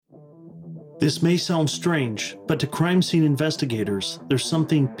This may sound strange, but to crime scene investigators, there's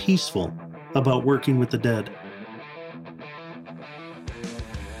something peaceful about working with the dead.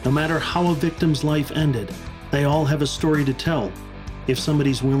 No matter how a victim's life ended, they all have a story to tell if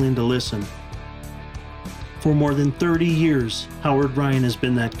somebody's willing to listen. For more than 30 years, Howard Ryan has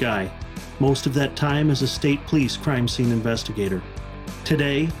been that guy, most of that time as a state police crime scene investigator.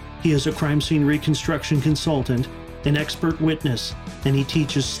 Today, he is a crime scene reconstruction consultant, an expert witness, and he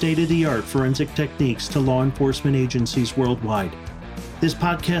teaches state-of-the-art forensic techniques to law enforcement agencies worldwide. This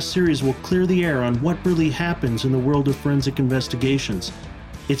podcast series will clear the air on what really happens in the world of forensic investigations.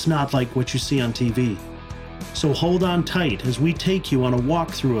 It's not like what you see on TV. So hold on tight as we take you on a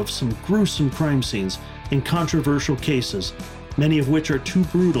walkthrough of some gruesome crime scenes and controversial cases, many of which are too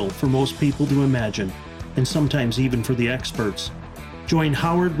brutal for most people to imagine, and sometimes even for the experts. Join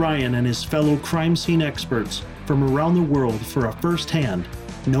Howard Ryan and his fellow crime scene experts from around the world for a first-hand,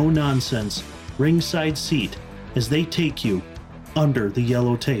 no-nonsense, ringside seat as they take you under the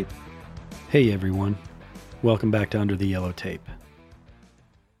yellow tape. Hey everyone, welcome back to Under the Yellow Tape.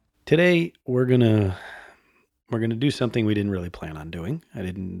 Today we're gonna do something we didn't really plan on doing. I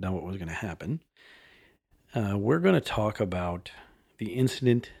didn't know what was gonna happen. We're gonna talk about the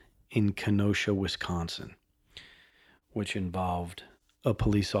incident in Kenosha, Wisconsin, which involved a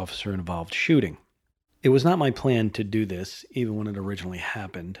police officer-involved shooting. It was not my plan to do this, even when it originally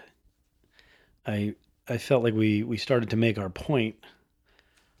happened. I felt like we started to make our point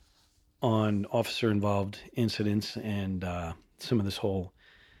on officer-involved incidents and some of this whole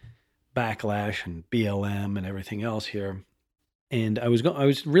backlash and BLM and everything else here. And I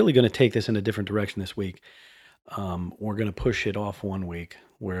was really going to take this in a different direction this week. We're going to push it off 1 week,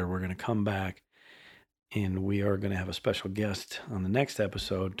 where we're going to come back and we are going to have a special guest on the next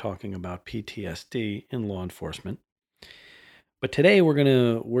episode talking about PTSD in law enforcement. But today we're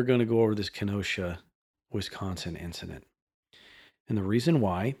going to go over this Kenosha, Wisconsin incident. And the reasons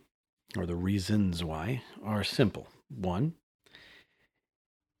why are simple. One,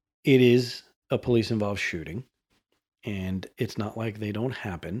 it is a police-involved shooting, and it's not like they don't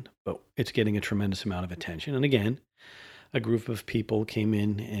happen, but it's getting a tremendous amount of attention. And again, a group of people came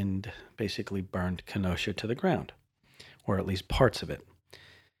in and basically burned Kenosha to the ground, or at least parts of it.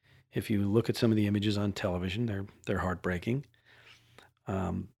 If you look at some of the images on television, they're heartbreaking,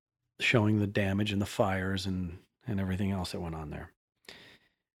 showing the damage and the fires and everything else that went on there.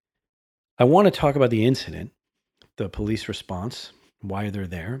 I want to talk about the incident, the police response, why they're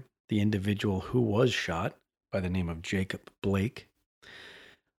there, the individual who was shot by the name of Jacob Blake.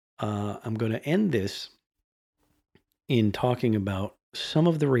 I'm going to end this in talking about some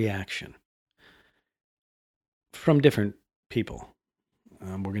of the reaction from different people.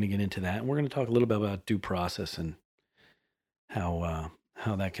 We're going to get into that. And we're going to talk a little bit about due process and how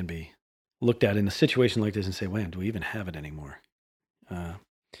that can be looked at in a situation like this and say, "Wait, do we even have it anymore?"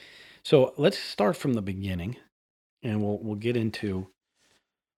 So let's start from the beginning, and we'll get into,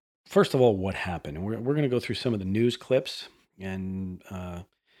 first of all, what happened. And we're going to go through some of the news clips and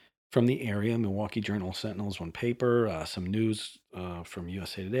from the area. Milwaukee Journal Sentinel's one paper, some news from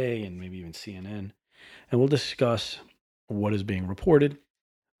USA Today, and maybe even CNN. And we'll discuss what is being reported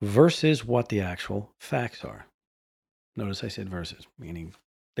versus what the actual facts are. Notice I said versus, meaning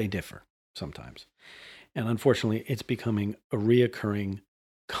they differ sometimes. And unfortunately, it's becoming a reoccurring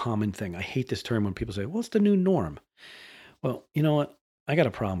common thing. I hate this term when people say, well, it's the new norm. Well, you know what? I got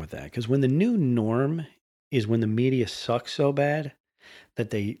a problem with that, because when the new norm is when the media sucks so bad that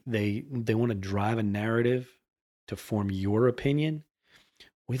they want to drive a narrative to form your opinion,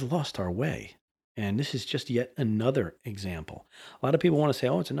 we've lost our way. And this is just yet another example. A lot of people want to say,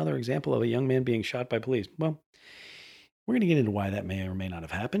 oh, it's another example of a young man being shot by police. Well, we're going to get into why that may or may not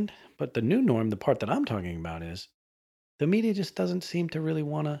have happened. But the new norm, the part that I'm talking about, is the media just doesn't seem to really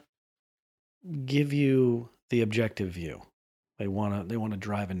want to give you the objective view. They want to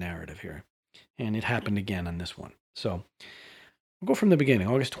drive a narrative here. And it happened again on this one. So we'll go from the beginning,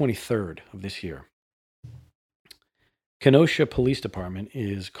 August 23rd of this year. Kenosha Police Department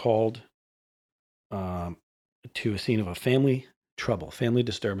is called to a scene of a family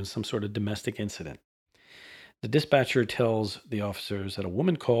disturbance, some sort of domestic incident. The dispatcher tells the officers that a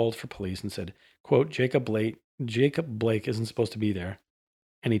woman called for police and said, quote, Jacob Blake isn't supposed to be there,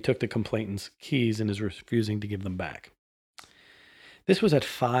 and he took the complainant's keys and is refusing to give them back. This was at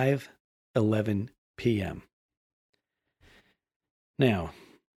 5:11 p.m. Now,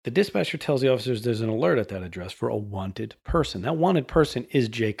 the dispatcher tells the officers there's an alert at that address for a wanted person. That wanted person is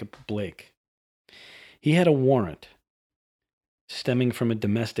Jacob Blake. He had a warrant stemming from a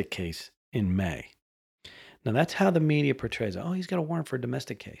domestic case in May. Now, that's how the media portrays it. Oh, he's got a warrant for a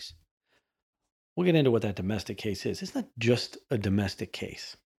domestic case. We'll get into what that domestic case is. It's not just a domestic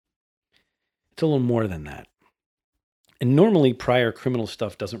case. It's a little more than that. And normally prior criminal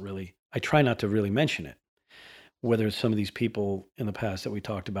stuff I try not to really mention it. Whether some of these people in the past that we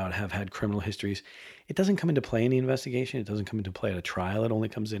talked about have had criminal histories, it doesn't come into play in the investigation. It doesn't come into play at a trial. It only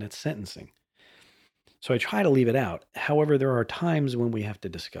comes in at sentencing. So I try to leave it out. However, there are times when we have to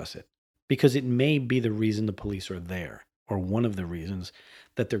discuss it because it may be the reason the police are there, or one of the reasons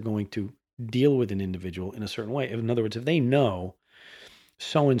that they're going to deal with an individual in a certain way. In other words, if they know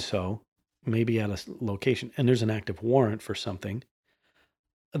so-and-so may be at a location and there's an active warrant for something,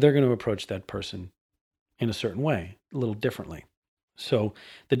 they're going to approach that person in a certain way, a little differently. So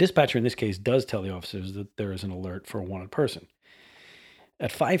the dispatcher in this case does tell the officers that there is an alert for a wanted person.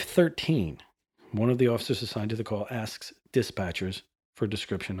 At 5:13, one of the officers assigned to the call asks dispatchers for a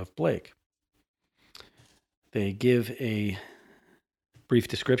description of Blake. They give a brief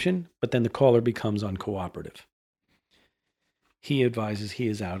description, but then the caller becomes uncooperative. He advises he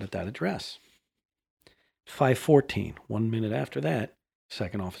is out at that address. 5:14, 1 minute after that,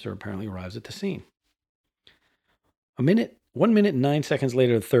 second officer apparently arrives at the scene. 1 minute and 9 seconds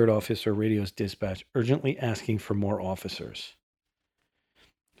later, the third officer radios dispatch urgently asking for more officers.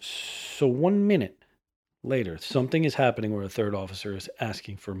 So 1 minute later, something is happening where a third officer is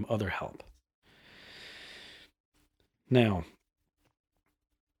asking for other help. Now,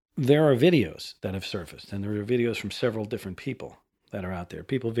 there are videos that have surfaced, and there are videos from several different people that are out there.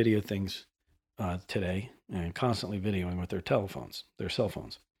 People video things today and constantly videoing with their cell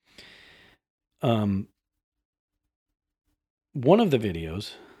phones. One of the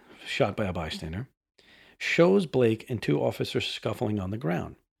videos, shot by a bystander, shows Blake and two officers scuffling on the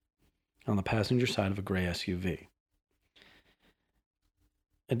ground on the passenger side of a gray SUV.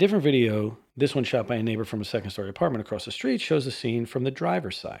 A different video, this one shot by a neighbor from a second-story apartment across the street, shows the scene from the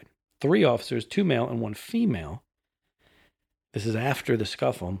driver's side. 3 officers, 2 male and 1 female, this is after the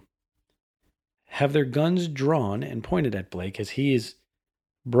scuffle, have their guns drawn and pointed at Blake as he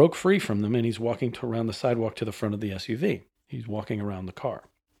broke free from them and he's walking around the sidewalk to the front of the SUV. He's walking around the car.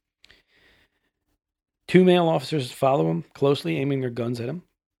 2 male officers follow him closely, aiming their guns at him.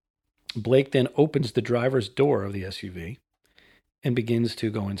 Blake then opens the driver's door of the SUV and begins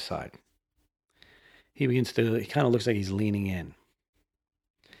to go inside. He kind of looks like he's leaning in.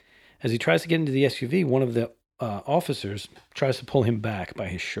 As he tries to get into the SUV, one of the officers tries to pull him back by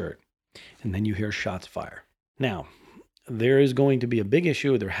his shirt. And then you hear shots fire. Now, there is going to be a big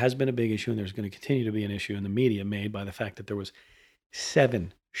issue. There has been a big issue, and there's going to continue to be an issue in the media made by the fact that there was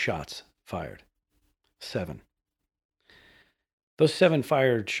 7 shots fired. 7. Those 7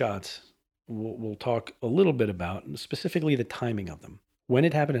 fired shots, we'll talk a little bit about, specifically the timing of them, when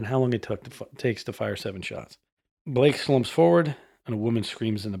it happened and how long it takes to fire 7 shots. Blake slumps forward, and a woman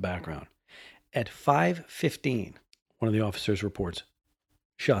screams in the background. At 5:15, one of the officers reports,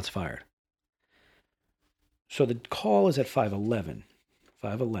 shots fired. So the call is at 5:11.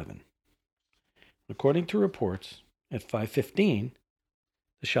 5:11. According to reports, at 5:15,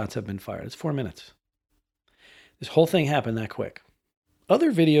 the shots have been fired. It's 4 minutes. This whole thing happened that quick.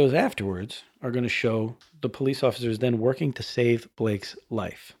 Other videos afterwards are going to show the police officers then working to save Blake's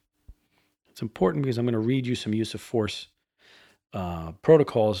life. It's important because I'm going to read you some use of force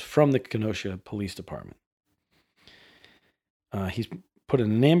protocols from the Kenosha Police Department. He's put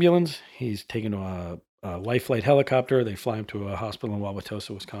in an ambulance. He's taken to a life flight helicopter. They fly him to a hospital in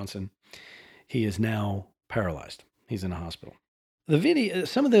Wauwatosa, Wisconsin. He is now paralyzed. He's in a hospital. The video,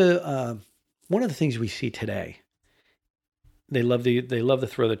 one of the things we see today, they love to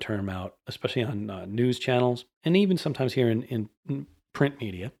throw the term out, especially on news channels and even sometimes here in print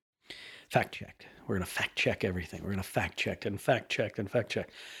media. Fact check. We're going to fact check everything. We're going to fact check and fact check and fact check.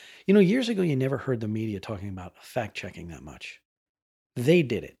 You know, years ago, you never heard the media talking about fact checking that much. They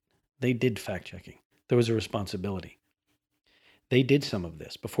did it. They did fact checking. There was a responsibility. They did some of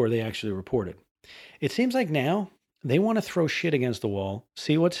this before they actually reported. It seems like now they want to throw shit against the wall,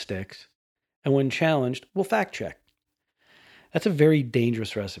 see what sticks, and when challenged, we'll fact check. That's a very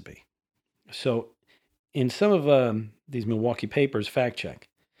dangerous recipe. So in some of these Milwaukee papers, fact check,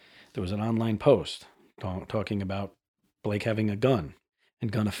 there was an online post talking about Blake having a gun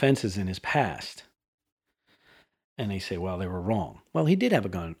and gun offenses in his past. And they say, well, they were wrong. Well, he did have a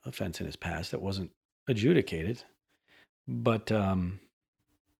gun offense in his past that wasn't adjudicated. But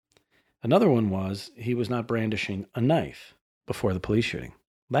another one was he was not brandishing a knife before the police shooting.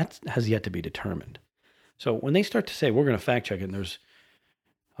 That has yet to be determined. So when they start to say, we're going to fact check it, and there's,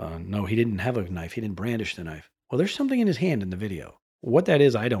 no, he didn't have a knife. He didn't brandish the knife. Well, there's something in his hand in the video. What that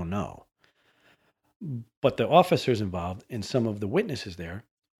is, I don't know. But the officers involved and some of the witnesses there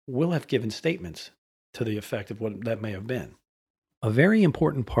will have given statements to the effect of what that may have been. A very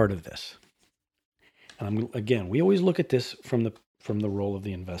important part of this, and again, we always look at this from the role of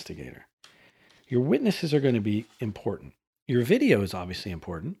the investigator. Your witnesses are going to be important. Your video is obviously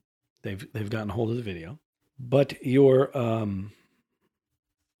important. They've gotten hold of the video, but your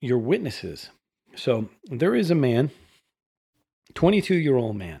witnesses. So there is a man,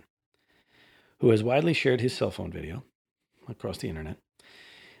 22-year-old man, who has widely shared his cell phone video across the internet.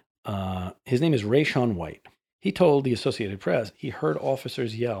 His name is Rayshawn White. He told the Associated Press he heard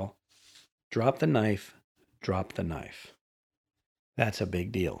officers yell, "Drop the knife, drop the knife." That's a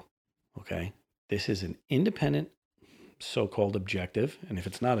big deal, okay? This is an independent, so-called objective, and if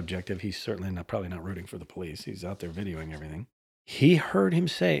it's not objective, he's certainly probably not rooting for the police. He's out there videoing everything. He heard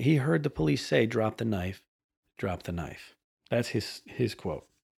the police say, "Drop the knife, drop the knife." That's his quote.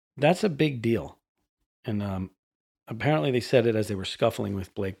 That's a big deal. And apparently they said it as they were scuffling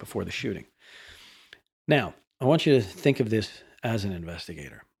with Blake before the shooting. Now, I want you to think of this as an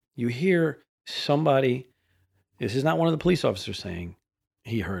investigator. You hear somebody, this is not one of the police officers saying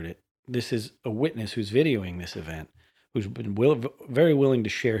he heard it. This is a witness who's videoing this event, who's been very willing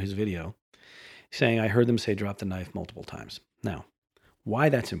to share his video, saying, "I heard them say drop the knife multiple times." Now, why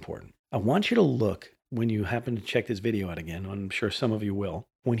that's important. I want you to look, when you happen to check this video out again, I'm sure some of you will,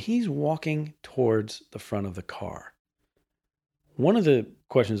 when he's walking towards the front of the car. One of the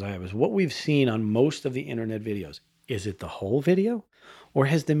questions I have is what we've seen on most of the internet videos. Is it the whole video? Or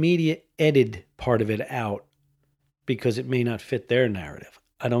has the media edited part of it out because it may not fit their narrative?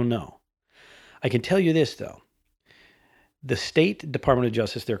 I don't know. I can tell you this, though. The State Department of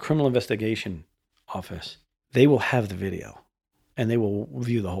Justice, their criminal investigation office, they will have the video and they will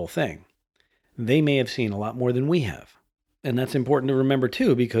view the whole thing. They may have seen a lot more than we have. And that's important to remember,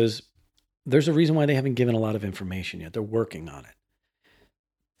 too, because there's a reason why they haven't given a lot of information yet. They're working on it.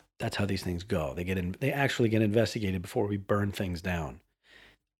 That's how these things go. They actually get investigated before we burn things down.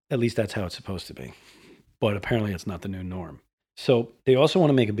 At least that's how it's supposed to be. But apparently it's not the new norm. So they also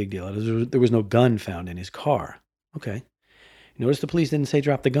want to make a big deal out of it. There was no gun found in his car. Okay. Notice the police didn't say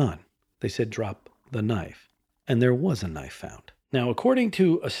drop the gun. They said drop the knife. And there was a knife found. Now, according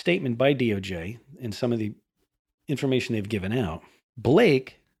to a statement by DOJ and some of the information they've given out,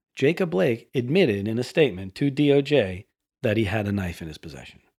 Jacob Blake admitted in a statement to DOJ that he had a knife in his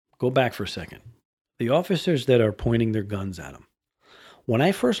possession. Go back for a second. The officers that are pointing their guns at him. When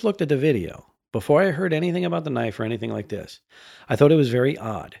I first looked at the video, before I heard anything about the knife or anything like this, I thought it was very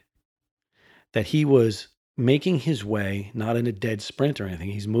odd that he was making his way, not in a dead sprint or anything.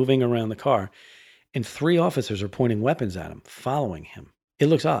 He's moving around the car, and 3 officers are pointing weapons at him, following him. It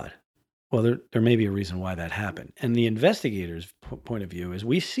looks odd. Well, there may be a reason why that happened. And the investigator's point of view is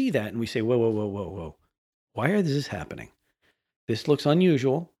we see that and we say, whoa. Why is this happening? This looks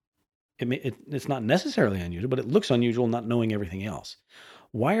unusual. It's not necessarily unusual, but it looks unusual not knowing everything else.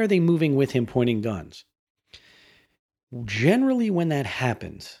 Why are they moving with him pointing guns? Generally, when that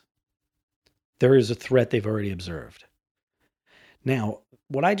happens, there is a threat they've already observed. Now,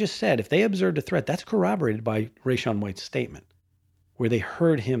 what I just said, if they observed a threat, that's corroborated by Rayshawn White's statement, where they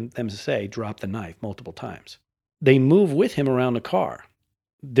heard them say, drop the knife multiple times. They move with him around the car.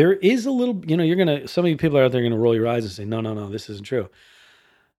 There is a little, some of you people out there are going to roll your eyes and say, no, this isn't true.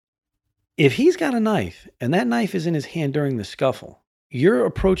 If he's got a knife and that knife is in his hand during the scuffle, you're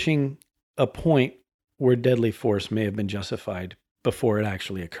approaching a point where deadly force may have been justified before it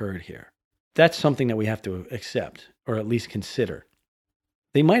actually occurred here. That's something that we have to accept or at least consider.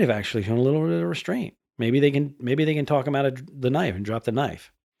 They might have actually shown a little bit of restraint. Maybe they can talk him out of the knife and drop the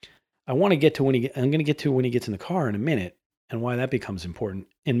knife. I'm going to get to when he gets in the car in a minute and why that becomes important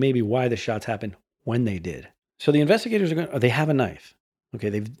and maybe why the shots happened when they did. So the investigators they have a knife. Okay,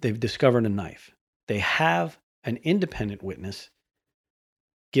 they've discovered a knife. They have an independent witness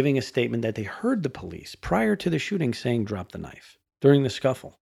giving a statement that they heard the police prior to the shooting saying drop the knife during the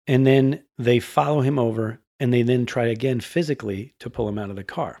scuffle. And then they follow him over and they then try again physically to pull him out of the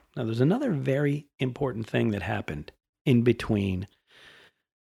car. Now, there's another very important thing that happened in between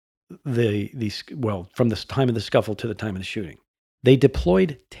from the time of the scuffle to the time of the shooting. They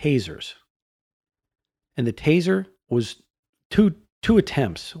deployed tasers. And the taser was two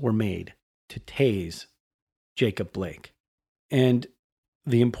attempts were made to tase Jacob Blake. And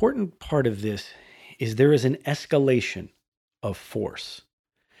the important part of this is there is an escalation of force.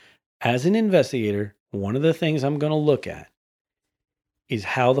 As an investigator, one of the things I'm going to look at is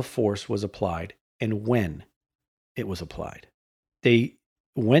how the force was applied and when it was applied. They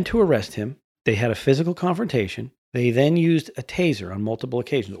went to arrest him. They had a physical confrontation. They then used a taser on multiple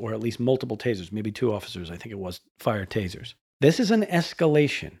occasions, or at least multiple tasers, maybe 2 officers, I think it was, fired tasers. This is an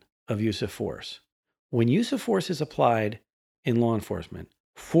escalation of use of force. When use of force is applied in law enforcement,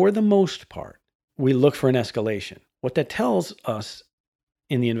 for the most part, we look for an escalation. What that tells us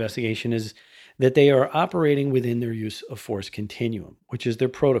in the investigation is that they are operating within their use of force continuum, which is their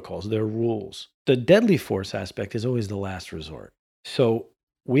protocols, their rules. The deadly force aspect is always the last resort. So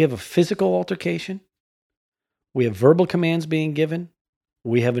we have a physical altercation. We have verbal commands being given.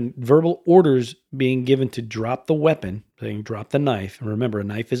 We have verbal orders being given to drop the weapon, saying drop the knife. And remember, a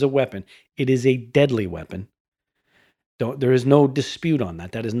knife is a weapon. It is a deadly weapon. There is no dispute on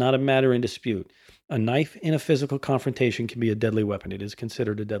that. That is not a matter in dispute. A knife in a physical confrontation can be a deadly weapon. It is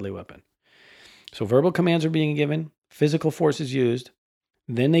considered a deadly weapon. So verbal commands are being given, physical force is used.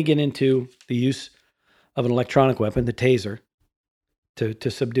 Then they get into the use of an electronic weapon, the taser,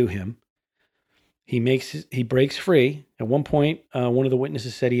 to subdue him. He breaks free. At one point, one of the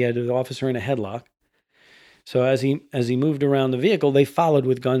witnesses said he had the officer in a headlock. So as he moved around the vehicle, they followed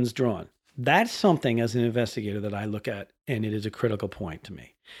with guns drawn. That's something as an investigator that I look at, and it is a critical point to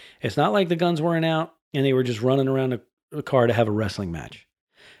me. It's not like the guns weren't out and they were just running around a car to have a wrestling match.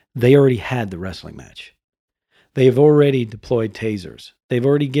 They already had the wrestling match. They've already deployed tasers. They've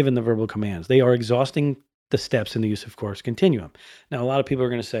already given the verbal commands. They are exhausting the steps in the use of force continuum. Now, a lot of people are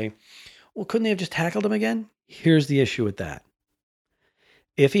going to say, well, couldn't they have just tackled him again? Here's the issue with that.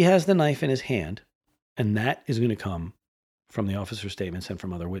 If he has the knife in his hand, and that is going to come from the officer's statements and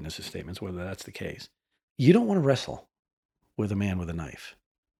from other witnesses' statements, whether that's the case, you don't want to wrestle with a man with a knife,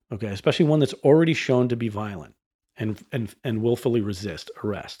 okay? Especially one that's already shown to be violent and willfully resist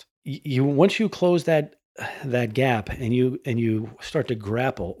arrest. Once you close that gap and you start to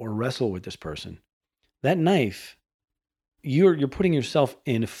grapple or wrestle with this person, that knife, you're putting yourself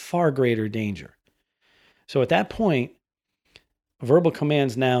in far greater danger. So at that point, verbal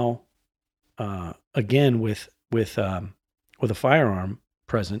commands now, again with a firearm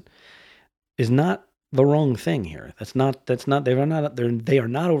present, is not the wrong thing here. They are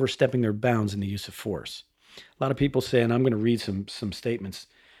not overstepping their bounds in the use of force. A lot of people say, and I'm going to read some statements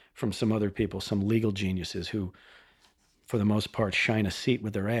from some other people, some legal geniuses who, for the most part, shine a seat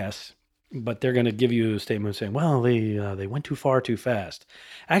with their ass, but they're going to give you a statement saying, well, they went too far too fast.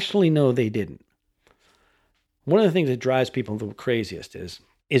 Actually, no, they didn't. One of the things that drives people the craziest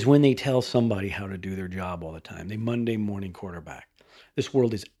is when they tell somebody how to do their job all the time. They Monday morning quarterback. This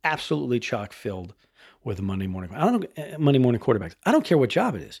world is absolutely chock filled with Monday morning quarterbacks. I don't care what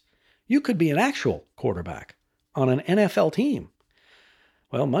job it is. You could be an actual quarterback on an NFL team.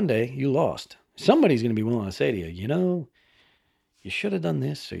 Well, Monday, you lost. Somebody's going to be willing to say to you, you should have done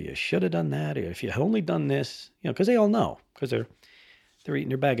this, or you should have done that, or if you had only done this, because they all know, because they're eating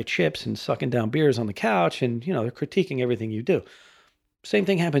their bag of chips and sucking down beers on the couch, and, they're critiquing everything you do. Same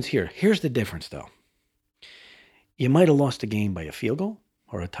thing happens here. Here's the difference, though. You might have lost a game by a field goal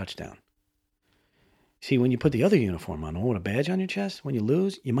or a touchdown. See, when you put the other uniform on with a badge on your chest, when you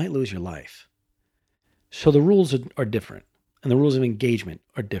lose, you might lose your life. So the rules are different, and the rules of engagement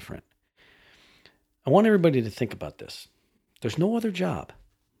are different. I want everybody to think about this. There's no other job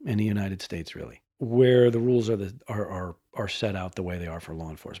in the United States, really, where the rules are set out the way they are for law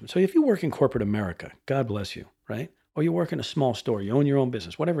enforcement. So if you work in corporate America, God bless you, right? Or you work in a small store, you own your own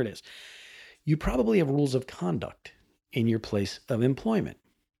business, whatever it is, you probably have rules of conduct in your place of employment.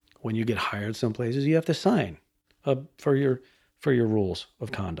 When you get hired some places, you have to sign for your rules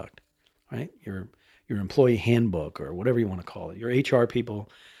of conduct, right? Your employee handbook, or whatever you want to call it. Your HR people,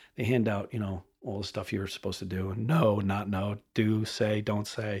 they hand out, all the stuff you're supposed to do. No, not no, do, say, don't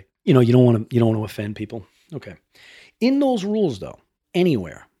say. You don't want to offend people. Okay. In those rules, though,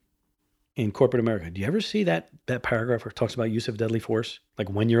 anywhere in corporate America, do you ever see that paragraph where it talks about use of deadly force? Like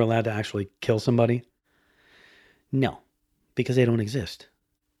when you're allowed to actually kill somebody? No, because they don't exist.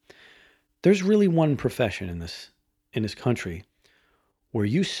 There's really one profession in this country where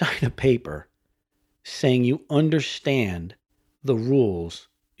you sign a paper saying you understand the rules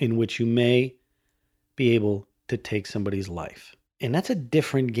in which you may be able to take somebody's life. And that's a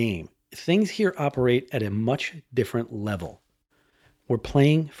different game. Things here operate at a much different level. We're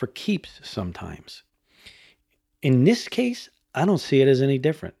playing for keeps sometimes. In this case, I don't see it as any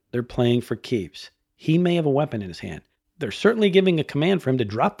different. They're playing for keeps. He may have a weapon in his hand. They're certainly giving a command for him to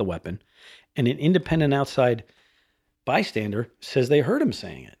drop the weapon, and an independent outside bystander says they heard him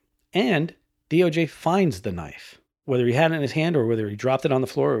saying it. And DOJ finds the knife, whether he had it in his hand or whether he dropped it on the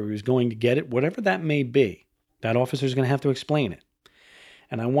floor or he was going to get it, whatever that may be. That officer is going to have to explain it.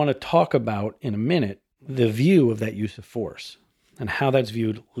 And I want to talk about in a minute the view of that use of force and how that's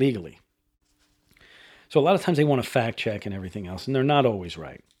viewed legally. So a lot of times they want to fact check and everything else, and they're not always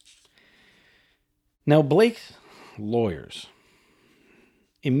right. Now, Blake's lawyers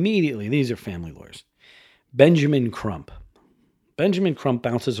immediately, these are family lawyers. Benjamin Crump. Benjamin Crump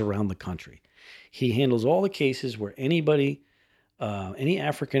bounces around the country. He handles all the cases where anybody, any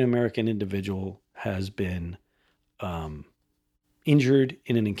African-American individual has been injured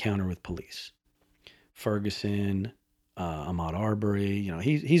in an encounter with police. Ferguson, Ahmaud Arbery,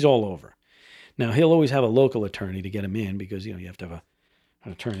 he's all over. Now, he'll always have a local attorney to get him in because, you have to have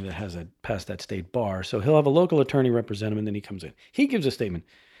an attorney that has passed that state bar. So he'll have a local attorney represent him, and then he comes in. He gives a statement.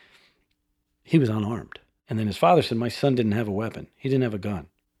 He was unarmed. And then his father said, my son didn't have a weapon. He didn't have a gun.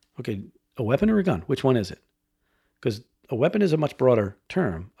 Okay, a weapon or a gun? Which one is it? Because a weapon is a much broader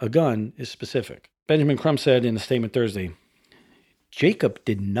term. A gun is specific. Benjamin Crump said in a statement Thursday, Jacob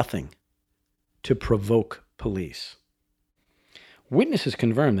did nothing to provoke police. Witnesses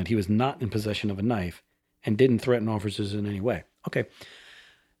confirmed that he was not in possession of a knife and didn't threaten officers in any way. Okay,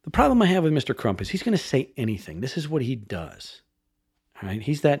 the problem I have with Mr. Crump is he's going to say anything. This is what he does. All right,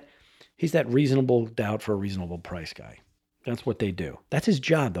 he's that reasonable doubt for a reasonable price guy. That's what they do. That's his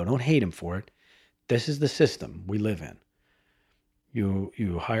job, though. Don't hate him for it. This is the system we live in.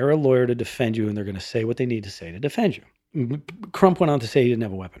 You hire a lawyer to defend you, and they're going to say what they need to say to defend you. Crump went on to say he didn't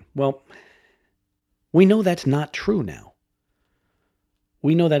have a weapon. Well, we know that's not true now.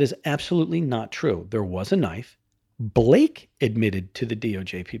 We know that is absolutely not true. There was a knife. Blake admitted to the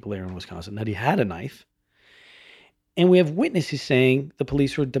DOJ people there in Wisconsin that he had a knife. And we have witnesses saying the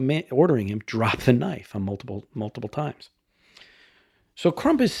police were ordering him drop the knife on multiple times. So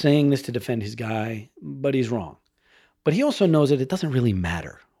Crump is saying this to defend his guy, but he's wrong. But he also knows that it doesn't really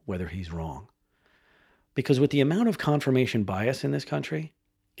matter whether he's wrong. Because with the amount of confirmation bias in this country,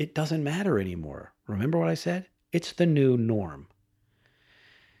 it doesn't matter anymore. Remember what I said? It's the new norm.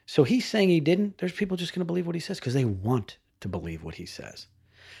 So he's saying he didn't. There's people just going to believe what he says because they want to believe what he says.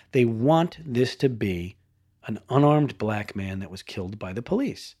 They want this to be an unarmed black man that was killed by the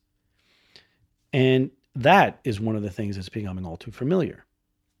police. And that is one of the things that's becoming all too familiar.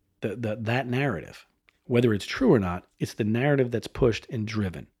 That narrative. Whether it's true or not, it's the narrative that's pushed and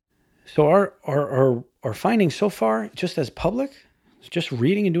driven. So our findings so far, just as public, just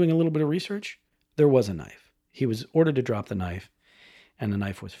reading and doing a little bit of research, there was a knife. He was ordered to drop the knife, and the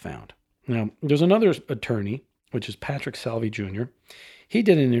knife was found. Now, there's another attorney, which is Patrick Salvi Jr. He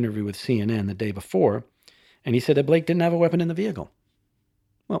did an interview with CNN the day before, and he said that Blake didn't have a weapon in the vehicle.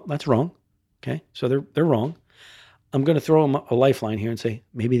 Well, that's wrong. Okay, so they're wrong. I'm going to throw them a lifeline here and say,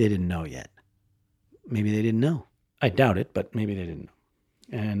 maybe they didn't know yet. Maybe they didn't know. I doubt it, but maybe they didn't know.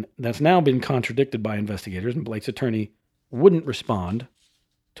 And that's now been contradicted by investigators, and Blake's attorney wouldn't respond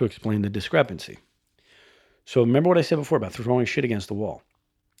to explain the discrepancy. So remember what I said before about throwing shit against the wall.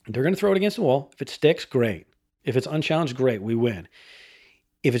 They're going to throw it against the wall. If it sticks, great. If it's unchallenged, great, we win.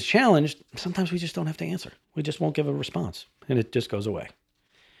 If it's challenged, sometimes we just don't have to answer. We just won't give a response, and it just goes away.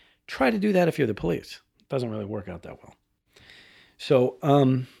 Try to do that if you're the police. It doesn't really work out that well. So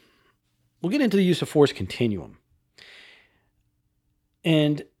we'll get into the use of force continuum.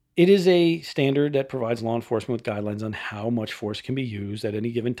 And it is a standard that provides law enforcement with guidelines on how much force can be used at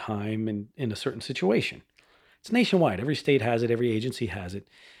any given time in a certain situation. It's nationwide. Every state has it. Every agency has it.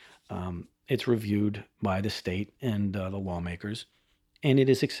 It's reviewed by the state and the lawmakers, and it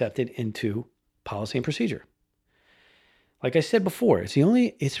is accepted into policy and procedure. Like I said before,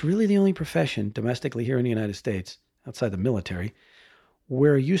 it's really the only profession domestically here in the United States, outside the military,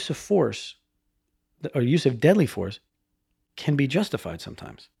 where use of force or use of deadly force can be justified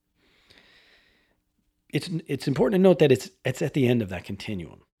sometimes. It's important to note that it's at the end of that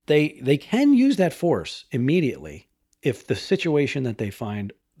continuum. They can use that force immediately if the situation that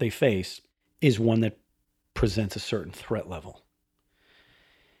they face is one that presents a certain threat level.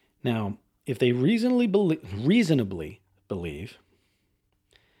 Now, if they reasonably believe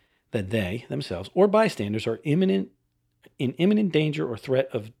that they themselves or bystanders are in imminent danger or threat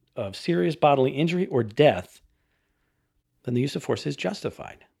of serious bodily injury or death, then the use of force is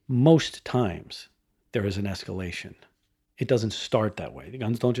justified. Most times there is an escalation. It doesn't start that way. The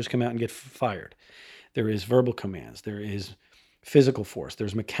guns don't just come out and get fired. There is verbal commands. There is physical force.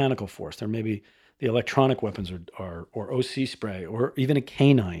 There's mechanical force. There may be the electronic weapons or OC spray or even a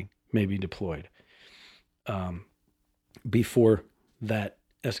canine may be deployed before that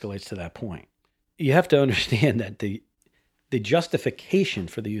escalates to that point. You have to understand that the justification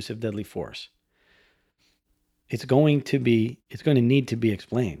for the use of deadly force, it's going to need to be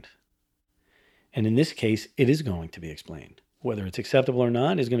explained. And in this case, it is going to be explained. Whether it's acceptable or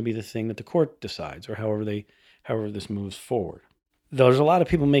not is going to be the thing that the court decides, or however this moves forward. There's a lot of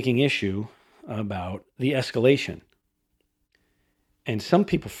people making issue about the escalation. And some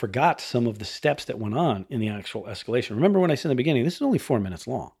people forgot some of the steps that went on in the actual escalation. Remember when I said in the beginning, this is only 4 minutes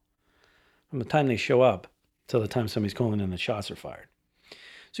long. From the time they show up till the time somebody's calling in, the shots are fired.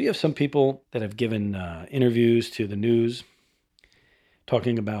 So you have some people that have given interviews to the news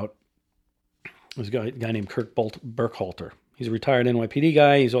talking about, there's a guy named Kurt Burkhalter. He's a retired NYPD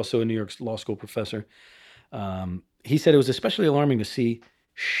guy. He's also a New York Law School professor. He said it was especially alarming to see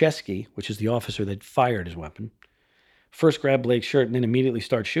Shesky, which is the officer that fired his weapon, first grab Blake's shirt and then immediately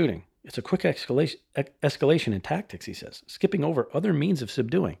start shooting. It's a quick escalation in tactics, he says, skipping over other means of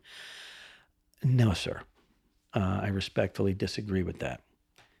subduing. No, sir. I respectfully disagree with that.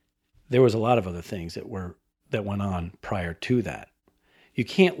 There was a lot of other things that went on prior to that. You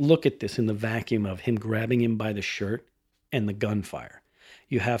can't look at this in the vacuum of him grabbing him by the shirt and the gunfire.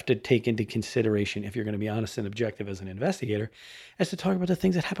 You have to take into consideration, if you're going to be honest and objective as an investigator, as to talk about the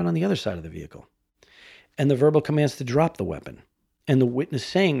things that happen on the other side of the vehicle. And the verbal commands to drop the weapon. And the witness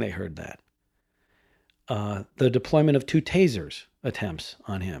saying they heard that. The deployment of 2 tasers attempts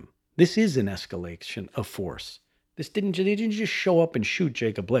on him. This is an escalation of force. They didn't just show up and shoot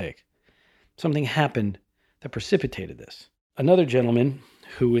Jacob Blake. Something happened that precipitated this. Another gentleman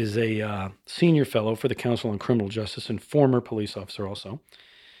who is a senior fellow for the Council on Criminal Justice and former police officer also,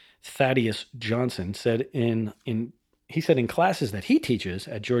 Thaddeus Johnson, said in classes that he teaches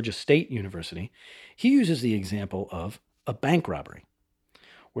at Georgia State University, he uses the example of a bank robbery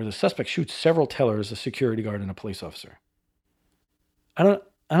where the suspect shoots several tellers, a security guard, and a police officer. I don't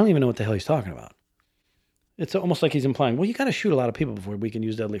even know what the hell he's talking about. It's almost like he's implying, well, you got to shoot a lot of people before we can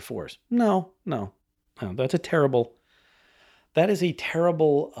use deadly force. No. That is a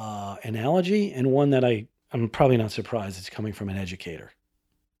terrible analogy, and one that I'm probably not surprised it's coming from an educator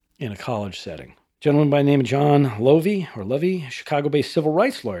in a college setting. Gentleman by the name of John Lovey, Chicago-based civil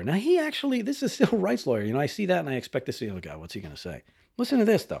rights lawyer. Now, this is a civil rights lawyer. I see that and I expect to see, oh God, what's he going to say? Listen to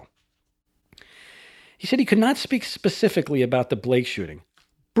this, though. He said he could not speak specifically about the Blake shooting.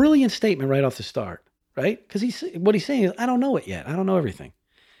 Brilliant statement right off the start, right? Because what he's saying is, I don't know it yet. I don't know everything.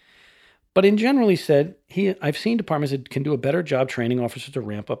 But in general, he said, I've seen departments that can do a better job training officers to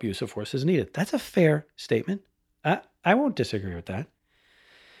ramp up use of force as needed. That's a fair statement. I won't disagree with that.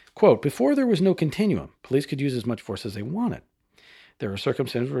 Quote, before there was no continuum, police could use as much force as they wanted. There are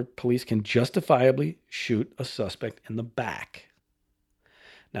circumstances where police can justifiably shoot a suspect in the back.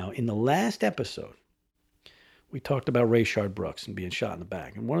 Now, in the last episode, we talked about Rayshard Brooks and being shot in the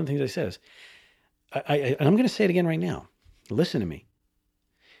back. And one of the things I said is, and I'm going to say it again right now. Listen to me.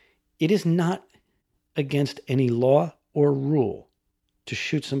 It is not against any law or rule to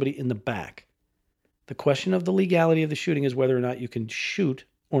shoot somebody in the back. The question of the legality of the shooting is whether or not you can shoot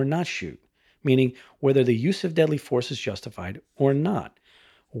or not shoot, meaning whether the use of deadly force is justified or not.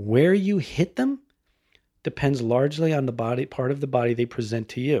 Where you hit them depends largely on the part of the body they present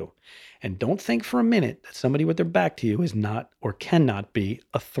to you. And don't think for a minute that somebody with their back to you is not or cannot be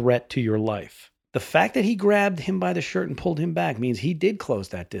a threat to your life. The fact that he grabbed him by the shirt and pulled him back means he did close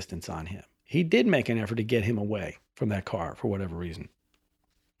that distance on him. He did make an effort to get him away from that car for whatever reason.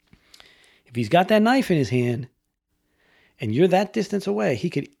 If he's got that knife in his hand and you're that distance away, he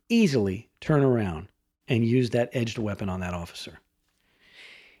could easily turn around and use that edged weapon on that officer.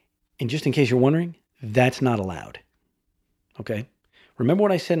 And just in case you're wondering, that's not allowed. Okay? Remember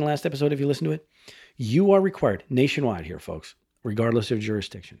what I said in the last episode if you listen to it? You are required, nationwide here, folks, regardless of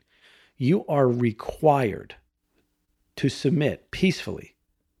jurisdiction, you are required to submit peacefully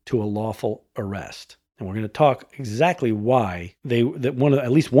to a lawful arrest. And we're going to talk exactly why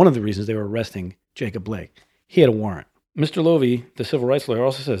at least one of the reasons they were arresting Jacob Blake. He had a warrant. Mr. Lovey, the civil rights lawyer,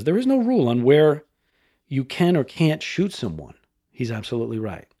 also says there is no rule on where you can or can't shoot someone. He's absolutely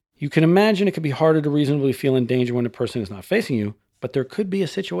right. You can imagine it could be harder to reasonably feel in danger when a person is not facing you, but there could be a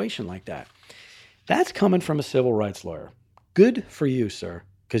situation like that. That's coming from a civil rights lawyer. Good for you, sir,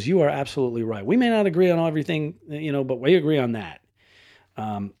 because you are absolutely right. We may not agree on everything, but we agree on that.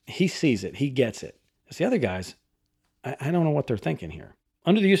 He sees it. He gets it. It's the other guys, I don't know what they're thinking here.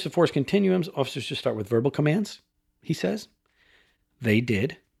 Under the use of force continuums, officers should start with verbal commands, he says. They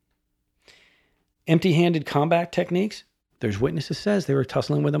did. Empty-handed combat techniques. There's witnesses says they were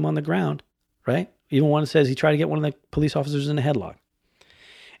tussling with him on the ground, right? Even one says he tried to get one of the police officers in a headlock.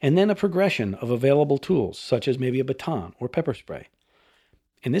 And then a progression of available tools, such as maybe a baton or pepper spray.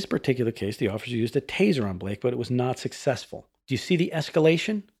 In this particular case, the officer used a taser on Blake, but it was not successful. Do you see the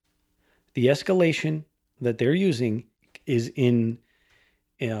escalation? The escalation that they're using is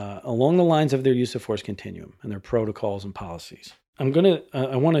along the lines of their use of force continuum and their protocols and policies. I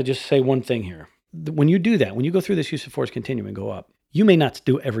want to just say one thing here. When you do that, when you go through this use of force continuum and go up, You may not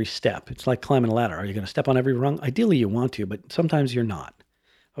do every step. It's like climbing a ladder. Are you going to step on every rung? Ideally, you want to, but sometimes you're not.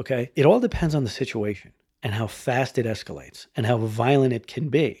 Okay? It all depends on the situation and how fast it escalates and how violent it can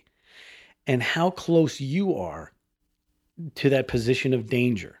be and how close you are to that position of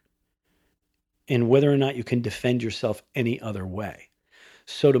danger and whether or not you can defend yourself any other way.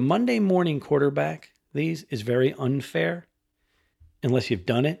 So to Monday morning quarterback these is very unfair unless you've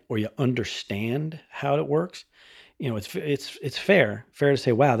done it or you understand how it works. You know, it's fair to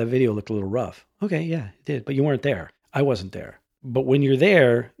say, wow, that video looked a little rough. Okay, yeah, it did, but you weren't there. I wasn't there. But when you're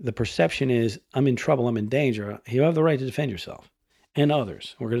there, the perception is, I'm in trouble, I'm in danger. You have the right to defend yourself and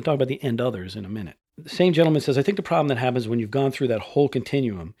others. We're going to talk about the and others in a minute. The same gentleman says, I think the problem that happens when you've gone through that whole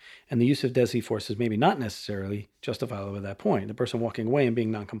continuum and the use of deadly force is maybe not necessarily justifiable at that point. The person walking away and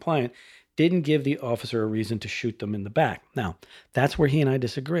being non-compliant didn't give the officer a reason to shoot them in the back. Now, that's where he and I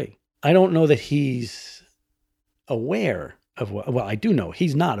disagree. I don't know that he's aware of what, well, I do know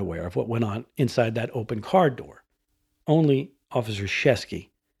he's not aware of what went on inside that open car door. Only Officer Shesky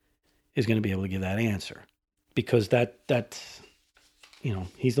is going to be able to give that answer because that's, you know,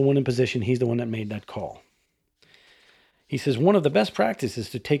 he's the one in position. He's the one that made that call. He says, one of the best practices is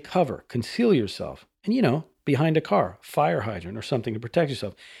to take cover, conceal yourself, and, you know, behind a car, fire hydrant or something to protect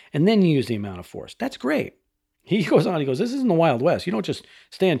yourself, and then use the amount of force. That's great. He goes on, he goes, this isn't the Wild West. You don't just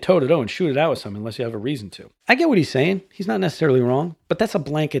stand toe-to-toe and shoot it out with someone unless you have a reason to. I get what he's saying. He's not necessarily wrong, but that's a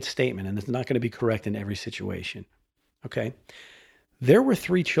blanket statement, and it's not going to be correct in every situation. Okay? There were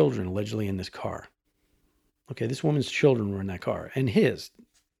 3 children allegedly in this car. Okay, this woman's children were in that car, and his.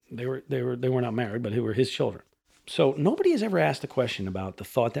 They were not married, but they were his children. So nobody has ever asked a question about the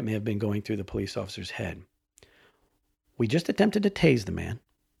thought that may have been going through the police officer's head. We just attempted to tase the man.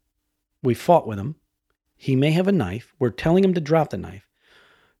 We fought with him. He may have a knife. We're telling him to drop the knife.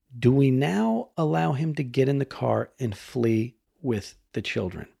 Do we now allow him to get in the car and flee with the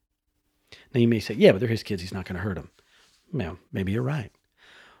children? Now you may say, yeah, but they're his kids. He's not going to hurt them. Well, maybe you're right.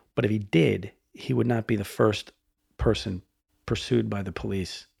 But if he did, he would not be the first person pursued by the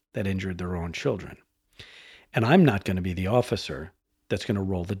police that injured their own children. And I'm not going to be the officer that's going to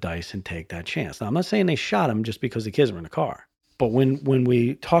roll the dice and take that chance. Now, I'm not saying they shot him just because the kids were in the car. But when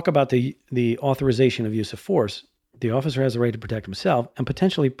we talk about the authorization of use of force, the officer has the right to protect himself and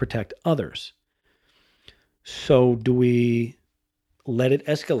potentially protect others. So do we let it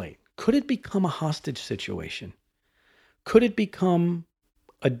escalate? Could it become a hostage situation? Could it become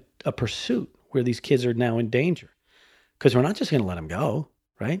a pursuit where these kids are now in danger? Because we're not just going to let him go,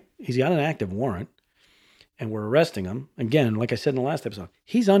 right? He's got an active warrant and we're arresting him. Again, like I said in the last episode,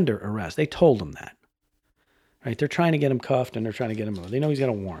 he's under arrest. They told him that, right? They're trying to get him cuffed and they're trying to get him, they know he's got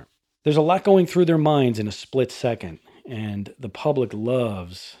a warrant. There's a lot going through their minds in a split second, and the public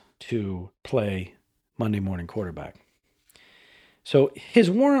loves to play Monday morning quarterback. So his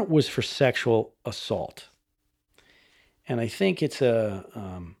warrant was for sexual assault. And I think it's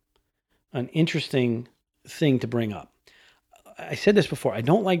an interesting thing to bring up. I said this before. I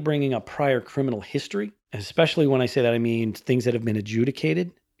don't like bringing up prior criminal history, especially when I say that I mean things that have been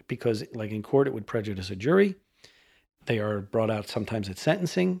adjudicated, because like in court, it would prejudice a jury. They are brought out sometimes at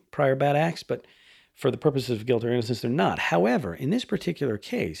sentencing, prior bad acts, but for the purposes of guilt or innocence, they're not. However, in this particular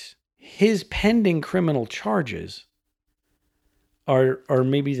case, his pending criminal charges are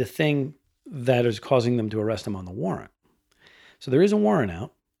maybe the thing that is causing them to arrest him on the warrant. So there is a warrant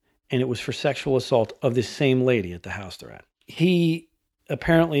out, and it was for sexual assault of this same lady at the house they're at. He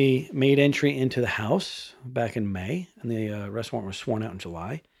apparently made entry into the house back in May, and the arrest warrant was sworn out in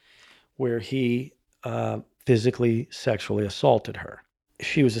July, where he physically sexually assaulted her.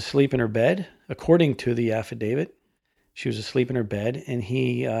 She was asleep in her bed. According to the affidavit, she was asleep in her bed, and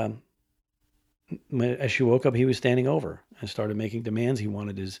he, as she woke up, he was standing over and started making demands. He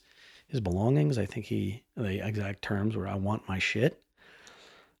wanted his belongings. I think the exact terms were, "I want my shit."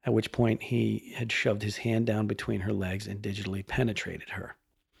 At which point he had shoved his hand down between her legs and digitally penetrated her.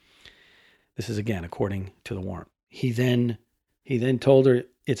 This is again according to the warrant. He then told her,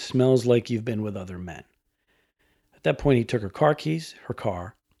 "It smells like you've been with other men." At that point, he took her car keys, her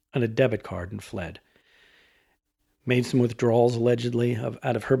car, and a debit card and fled. Made some withdrawals allegedly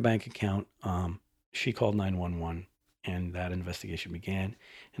out of her bank account. She called 911. And that investigation began.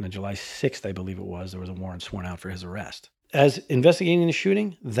 And on July 6th, I believe it was, there was a warrant sworn out for his arrest. As investigating the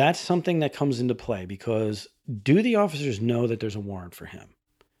shooting, that's something that comes into play, because do the officers know that there's a warrant for him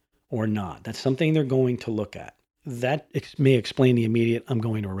or not? That's something they're going to look at. That may explain the immediate, I'm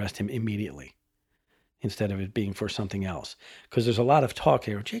going to arrest him immediately, instead of it being for something else. Because there's a lot of talk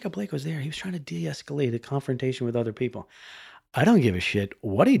here. Jacob Blake was there. He was trying to de-escalate a confrontation with other people. I don't give a shit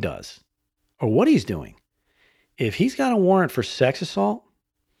what he does or what he's doing. If he's got a warrant for sex assault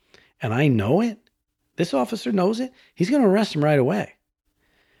and I know it, this officer knows it, he's going to arrest him right away.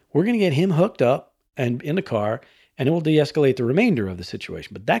 We're going to get him hooked up and in the car, and it will de-escalate the remainder of the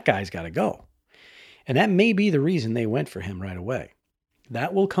situation. But that guy's got to go. And that may be the reason they went for him right away.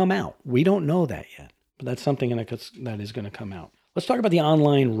 That will come out. We don't know that yet, but that's something that is going to come out. Let's talk about the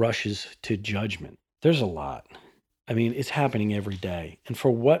online rushes to judgment. There's a lot. I mean, it's happening every day. And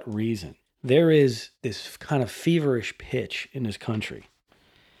for what reason? There is this kind of feverish pitch in this country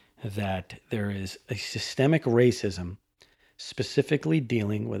that there is a systemic racism specifically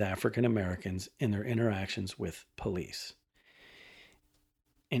dealing with African Americans in their interactions with police.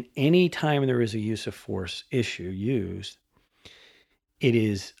 And any time there is a use of force issue used, it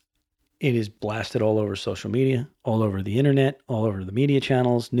is blasted all over social media, all over the internet, all over the media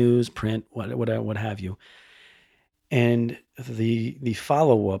channels, news, print, what have you. And the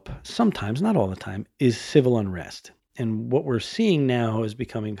follow-up, sometimes, not all the time, is civil unrest. And what we're seeing now is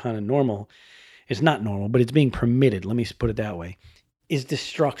becoming kind of normal. It's not normal, but it's being permitted, let me put it that way, is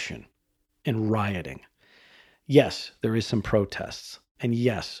destruction and rioting. Yes, there is some protests. And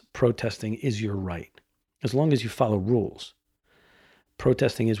yes, protesting is your right, as long as you follow rules.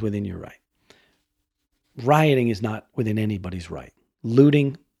 Protesting is within your right. Rioting is not within anybody's right.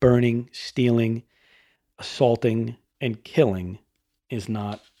 Looting, burning, stealing, assaulting, and killing is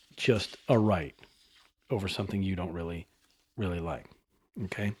not just a right over something you don't really like.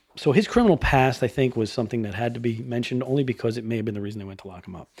 Okay? So his criminal past, I think, was something that had to be mentioned only because it may have been the reason they went to lock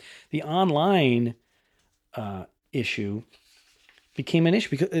him up. The online issue became an issue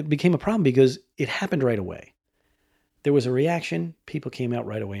because it became a problem because it happened right away. There was a reaction. People came out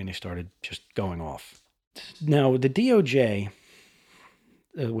right away and they started just going off. Now, the DOJ,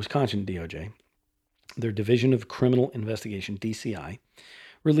 Wisconsin DOJ, their Division of Criminal Investigation, DCI,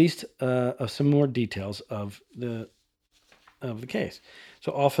 released some more details of the case.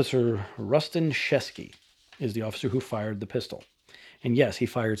 So Officer Rustin Shesky is the officer who fired the pistol. And yes, he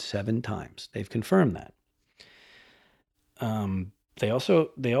fired 7 times. They've confirmed that. They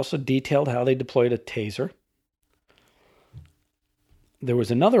also detailed how they deployed a taser. There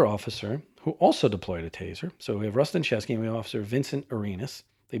was another officer who also deployed a taser. So we have Rustin Shesky and we have Officer Vincent Arenas.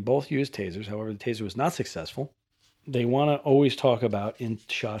 They both used tasers. However, the taser was not successful. They want to always talk about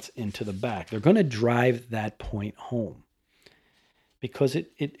shots into the back. They're going to drive that point home because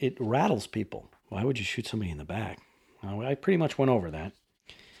it rattles people. Why would you shoot somebody in the back? I pretty much went over that.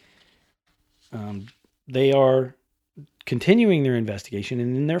 They are continuing their investigation,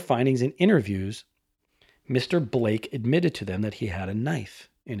 and in their findings and interviews, Mr. Blake admitted to them that he had a knife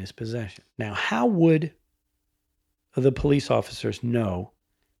in his possession. Now, how would the police officers know?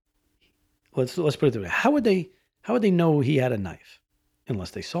 Let's put it this way. How would they know he had a knife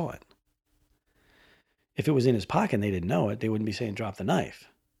unless they saw it? If it was in his pocket and they didn't know it, they wouldn't be saying drop the knife.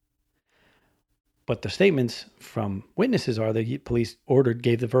 But the statements from witnesses are the police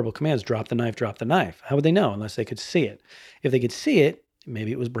gave the verbal commands, drop the knife, drop the knife. How would they know unless they could see it? If they could see it,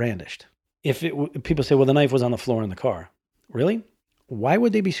 maybe it was brandished. People say, well, the knife was on the floor in the car. Really? Why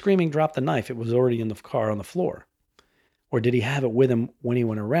would they be screaming, drop the knife? It was already in the car on the floor. Or did he have it with him when he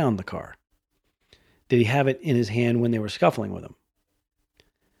went around the car? Did he have it in his hand when they were scuffling with him?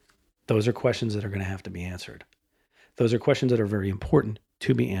 Those are questions that are going to have to be answered. Those are questions that are very important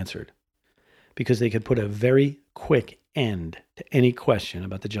to be answered because they could put a very quick end to any question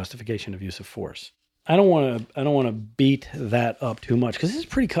about the justification of use of force. I don't want to beat that up too much because this is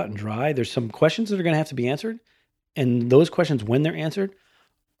pretty cut and dry. There's some questions that are going to have to be answered, and those questions, when they're answered,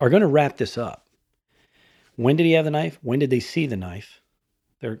 are going to wrap this up. When did he have the knife? When did they see the knife?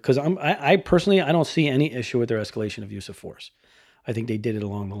 Because I personally, I don't see any issue with their escalation of use of force. I think they did it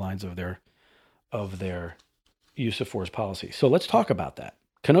along the lines of their use of force policy. So let's talk about that.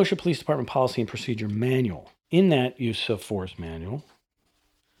 Kenosha Police Department Policy and Procedure Manual. In that use of force manual,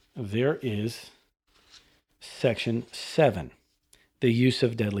 there is Section 7, the use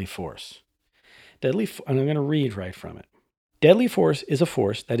of deadly force. And I'm going to read right from it. Deadly force is a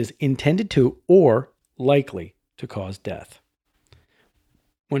force that is intended to or likely to cause death.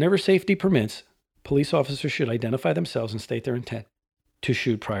 Whenever safety permits, police officers should identify themselves and state their intent to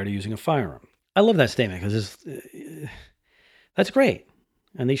shoot prior to using a firearm. I love that statement because that's great.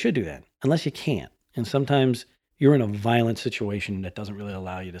 And they should do that, unless you can't. And sometimes you're in a violent situation that doesn't really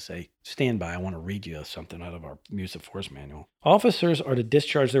allow you to say, stand by, I want to read you something out of our use of force manual. Officers are to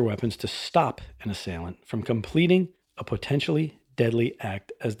discharge their weapons to stop an assailant from completing a potentially deadly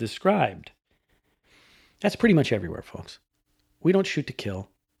act as described. That's pretty much everywhere, folks. We don't shoot to kill.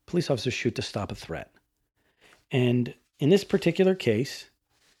 Police officers shoot to stop a threat. And in this particular case,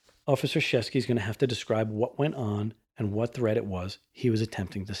 Officer Shesky is going to have to describe what went on and what threat it was he was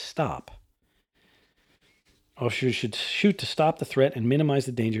attempting to stop. Officers should shoot to stop the threat and minimize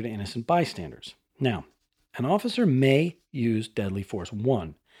the danger to innocent bystanders. Now, an officer may use deadly force,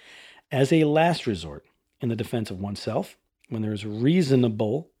 1, as a last resort in the defense of oneself, when there is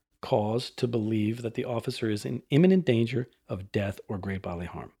reasonable cause to believe that the officer is in imminent danger of death or great bodily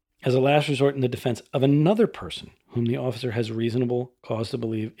harm. As a last resort in the defense of another person whom the officer has reasonable cause to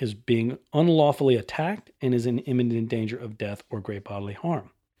believe is being unlawfully attacked and is in imminent danger of death or great bodily harm.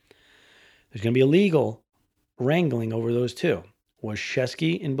 There's going to be a legal wrangling over those two. Was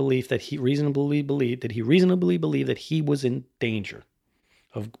Shesky in belief that he reasonably believed that he was in danger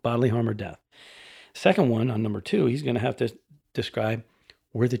of bodily harm or death? Second one, on number 2, he's going to have to describe,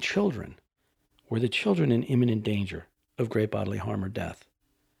 were the children in imminent danger of great bodily harm or death?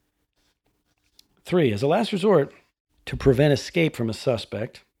 3, as a last resort, to prevent escape from a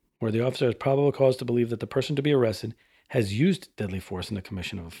suspect, where the officer has probable cause to believe that the person to be arrested has used deadly force in the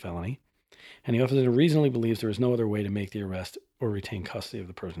commission of a felony, and the officer reasonably believes there is no other way to make the arrest or retain custody of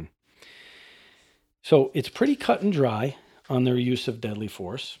the person. So it's pretty cut and dry on their use of deadly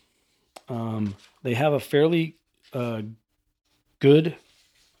force. They have a fairly good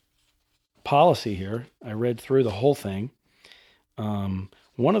policy here. I read through the whole thing.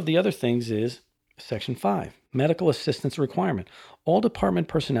 One of the other things is Section 5, medical assistance requirement. All department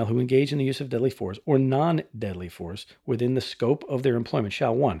personnel who engage in the use of deadly force or non-deadly force within the scope of their employment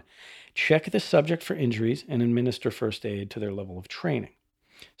shall, 1, check the subject for injuries and administer first aid to their level of training.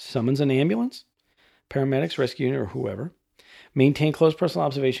 Summons an ambulance, paramedics, rescue unit, or whoever. Maintain close personal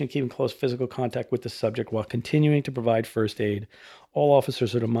observation, keeping close physical contact with the subject while continuing to provide first aid. All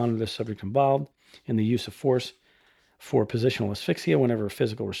officers are to monitor the subject involved in the use of force for positional asphyxia whenever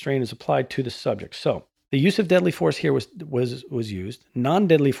physical restraint is applied to the subject. So the use of deadly force here was used.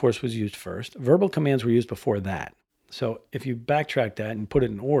 Non-deadly force was used first. Verbal commands were used before that. So if you backtrack that and put it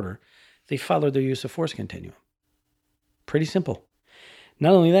in order, they followed their use of force continuum. Pretty simple.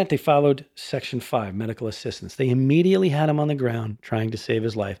 Not only that, they followed Section 5, medical assistance. They immediately had him on the ground trying to save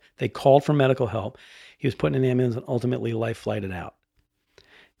his life. They called for medical help. He was put in an ambulance and ultimately life flighted out.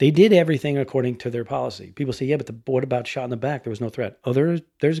 They did everything according to their policy. People say, yeah, but what about shot in the back? There was no threat. Oh,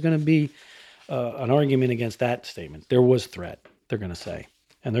 there's going to be an argument against that statement. There was threat, they're going to say,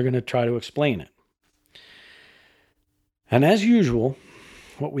 and they're going to try to explain it. And as usual,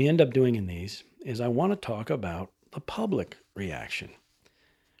 what we end up doing in these is I want to talk about the public reaction.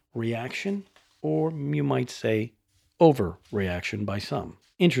 Reaction, or you might say overreaction by some.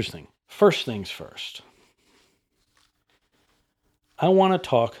 Interesting. First things first. I want to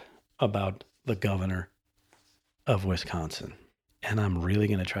talk about the governor of Wisconsin, and I'm really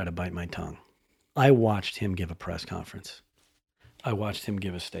going to try to bite my tongue. I watched him give a press conference. I watched him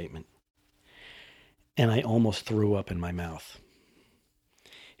give a statement, and I almost threw up in my mouth.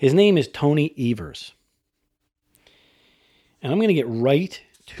 His name is Tony Evers, and I'm going to get right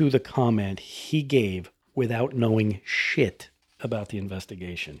to the comment he gave without knowing shit about the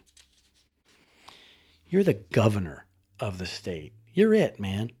investigation. You're the governor of the state. You're it,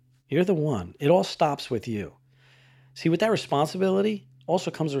 man. You're the one. It all stops with you. See, with that responsibility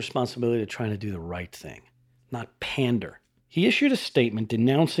also comes the responsibility of trying to do the right thing, not pander. He issued a statement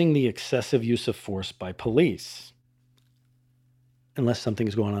denouncing the excessive use of force by police. Unless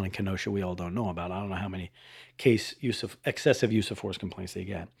something's going on in Kenosha we all don't know about. I don't know how many excessive use of force complaints they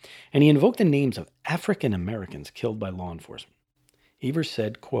get. And he invoked the names of African Americans killed by law enforcement. Evers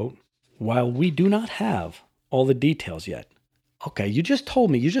said, quote, "While we do not have all the details yet." Okay, you just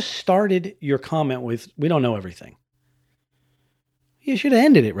told me, you just started your comment with, we don't know everything. You should have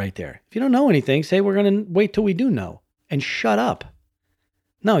ended it right there. If you don't know anything, say we're going to wait till we do know and shut up.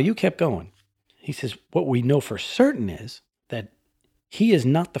 No, you kept going. He says, what we know for certain is that he is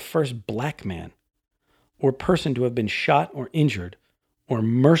not the first black man or person to have been shot or injured or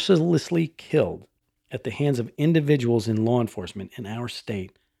mercilessly killed at the hands of individuals in law enforcement in our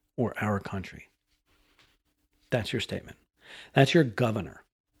state or our country. That's your statement. That's your governor.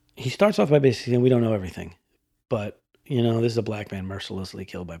 He starts off by basically saying, we don't know everything, but, this is a black man mercilessly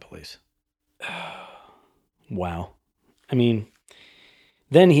killed by police. Wow. I mean,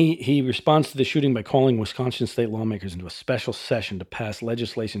 then he responds to the shooting by calling Wisconsin state lawmakers into a special session to pass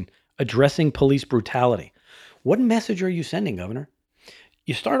legislation addressing police brutality. What message are you sending, Governor?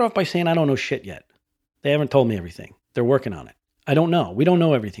 You start off by saying, I don't know shit yet. They haven't told me everything. They're working on it. I don't know. We don't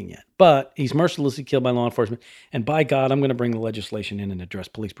know everything yet. But he's mercilessly killed by law enforcement. And by God, I'm going to bring the legislation in and address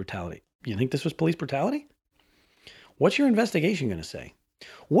police brutality. You think this was police brutality? What's your investigation going to say?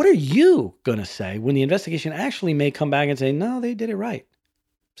 What are you going to say when the investigation actually may come back and say, no, they did it right?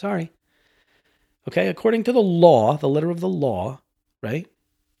 Sorry. Okay, according to the law, the letter of the law, right?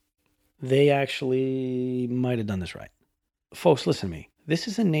 They actually might have done this right. Folks, listen to me. This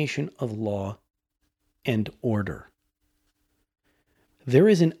is a nation of law and order. There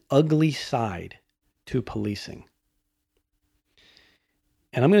is an ugly side to policing.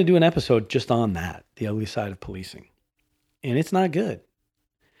 And I'm going to do an episode just on that, the ugly side of policing. And it's not good.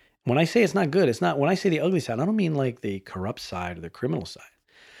 When I say it's not good, it's not, when I say the ugly side, I don't mean like the corrupt side or the criminal side.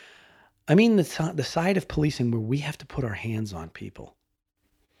 I mean the side of policing where we have to put our hands on people.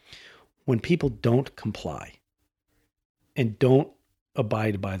 When people don't comply and don't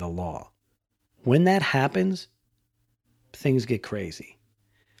abide by the law. When that happens, things get crazy.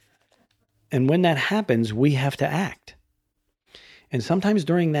 And when that happens, we have to act. And sometimes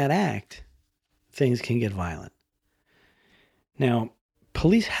during that act, things can get violent. Now,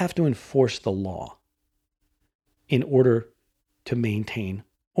 police have to enforce the law in order to maintain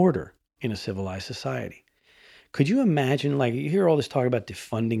order in a civilized society. Could you imagine, like you hear all this talk about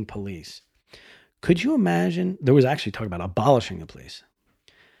defunding police. Could you imagine, there was actually talk about abolishing the police.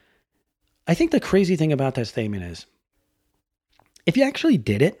 I think the crazy thing about that statement is, if you actually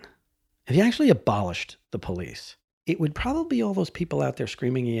did it, if you actually abolished the police, it would probably be all those people out there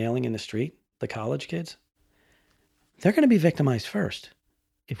screaming and yelling in the street, the college kids. They're going to be victimized first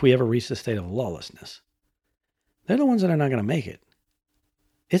if we ever reach the state of lawlessness. They're the ones that are not going to make it.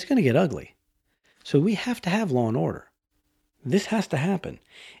 It's going to get ugly. So we have to have law and order. This has to happen.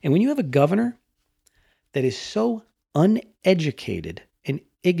 And when you have a governor that is so uneducated and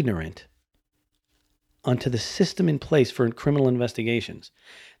ignorant onto the system in place for criminal investigations,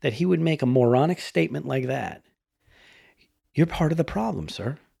 that he would make a moronic statement like that, you're part of the problem,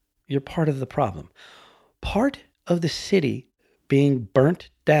 sir. You're part of the problem. Part of the city being burnt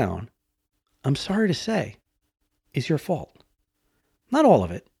down, I'm sorry to say, is your fault. Not all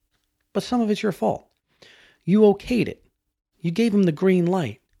of it, but some of it's your fault. You okayed it. You gave him the green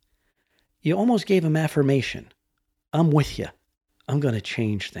light. You almost gave him affirmation. I'm with you. I'm going to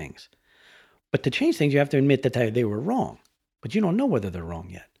change things. But to change things, you have to admit that they were wrong. But you don't know whether they're wrong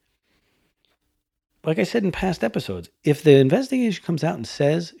yet. Like I said in past episodes, if the investigation comes out and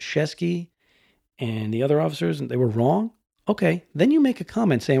says Shesky and the other officers, they were wrong, okay, then you make a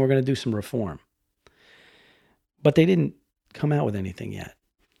comment saying we're going to do some reform. But they didn't come out with anything yet.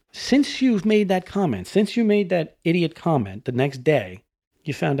 Since you've made that comment, since you made that idiot comment the next day,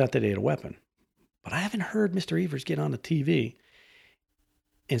 you found out that they had a weapon. But I haven't heard Mr. Evers get on the TV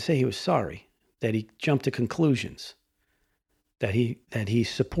and say he was sorry, that he jumped to conclusions, that he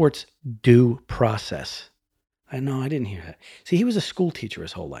supports due process. I didn't hear that. See, he was a school teacher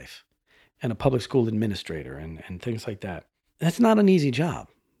his whole life and a public school administrator and things like that. That's not an easy job,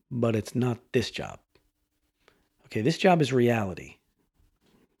 but it's not this job. Okay, this job is reality.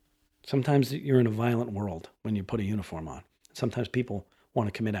 Sometimes you're in a violent world when you put a uniform on. Sometimes people want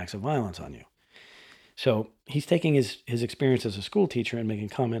to commit acts of violence on you. So he's taking his experience as a school teacher and making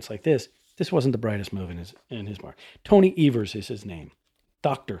comments like this. This wasn't the brightest move in his mark. Tony Evers is his name.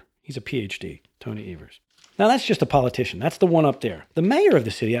 Doctor. He's a PhD. Tony Evers. Now that's just a politician. That's the one up there. The mayor of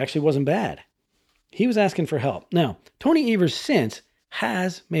the city actually wasn't bad. He was asking for help. Now, Tony Evers since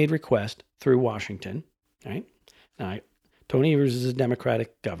has made requests through Washington. Right? Now, Tony Evers is a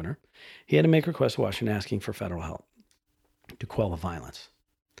Democratic governor. He had to make requests to Washington asking for federal help to quell the violence.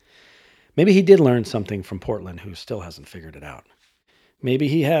 Maybe he did learn something from Portland, who still hasn't figured it out. Maybe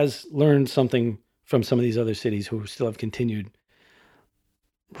he has learned something from some of these other cities who still have continued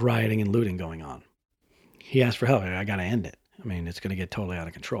rioting and looting going on. He asked for help. I got to end it. I mean, it's going to get totally out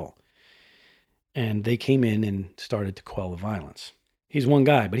of control. And they came in and started to quell the violence. He's one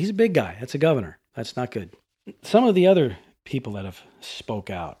guy, but he's a big guy. That's a governor. That's not good. Some of the other people that have spoke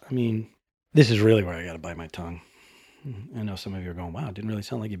out, I mean, this is really where I got to bite my tongue. I know some of you are going, wow, it didn't really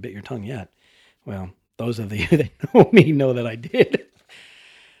sound like you bit your tongue yet. Well, those of you that know me know that I did.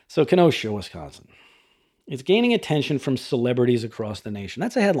 So Kenosha, Wisconsin. It's gaining attention from celebrities across the nation.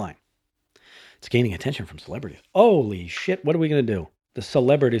 That's a headline. It's gaining attention from celebrities. Holy shit, what are we going to do? The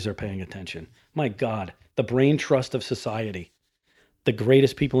celebrities are paying attention. My God, the brain trust of society. The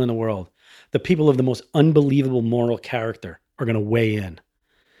greatest people in the world. The people of the most unbelievable moral character are going to weigh in.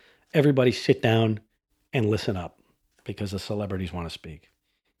 Everybody sit down and listen up because the celebrities want to speak.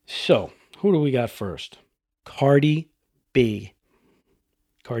 So, who do we got first? Cardi B.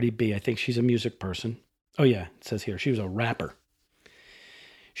 Cardi B, I think she's a music person. Oh yeah, it says here, she was a rapper.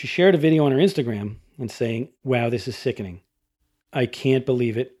 She shared a video on her Instagram and saying, wow, this is sickening. I can't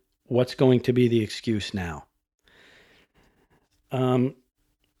believe it. What's going to be the excuse now?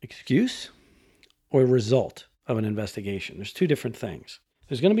 Excuse or result of an investigation? There's two different things.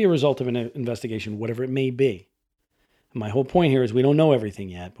 There's going to be a result of an investigation, whatever it may be. And my whole point here is we don't know everything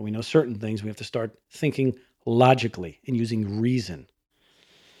yet, but we know certain things. We have to start thinking logically and using reason.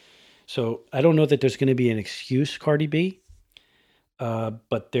 So I don't know that there's going to be an excuse, Cardi B,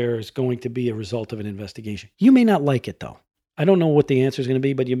 but there's going to be a result of an investigation. You may not like it, though. I don't know what the answer is going to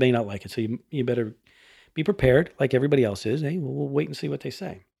be, but you may not like it. So you better be prepared, like everybody else is. Hey, we'll wait and see what they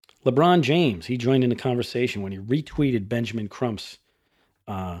say. LeBron James, he joined in the conversation when he retweeted Benjamin Crump's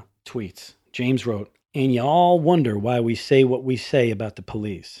tweets. James wrote, "And you all wonder why we say what we say about the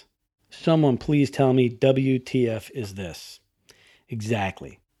police. Someone please tell me WTF is this?"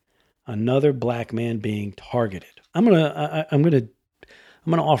 Exactly. Another black man being targeted. I'm gonna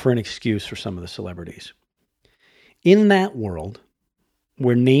offer an excuse for some of the celebrities. In that world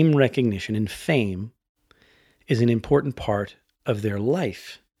where name recognition and fame is an important part of their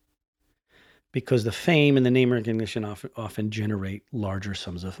life, because the fame and the name recognition often generate larger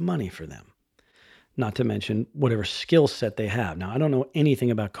sums of money for them, not to mention whatever skill set they have. Now, I don't know anything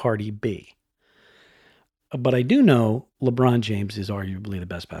about Cardi B, but I do know LeBron James is arguably the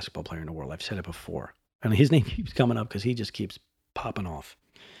best basketball player in the world. I've said it before. And his name keeps coming up because he just keeps popping off.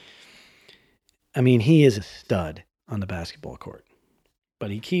 I mean, he is a stud on the basketball court,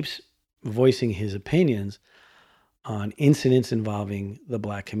 but he keeps voicing his opinions on incidents involving the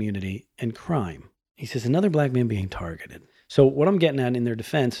black community and crime. He says another black man being targeted. So what I'm getting at in their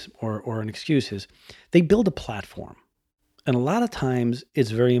defense or an excuse is they build a platform. And a lot of times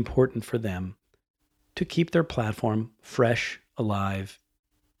it's very important for them to keep their platform fresh, alive,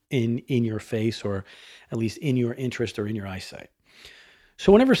 in your face, or at least in your interest or in your eyesight.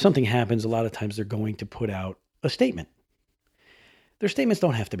 So whenever something happens, a lot of times they're going to put out a statement. Their statements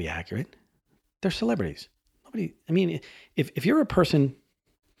don't have to be accurate. They're celebrities. If you're a person,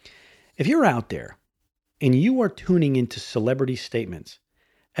 if you're out there and you are tuning into celebrity statements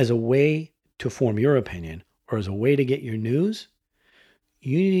as a way to form your opinion or as a way to get your news,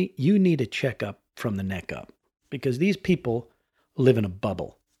 you need to check up from the neck up, because these people live in a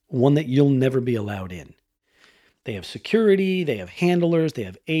bubble, one that you'll never be allowed in. They have security, they have handlers, they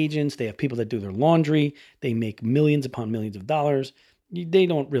have agents, they have people that do their laundry, they make millions upon millions of dollars. They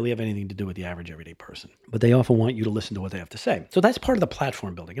don't really have anything to do with the average everyday person, but they often want you to listen to what they have to say. So that's part of the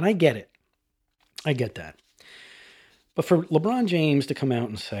platform building, and I get it. I get that. But for LeBron James to come out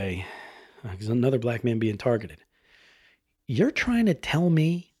and say, there's another black man being targeted, you're trying to tell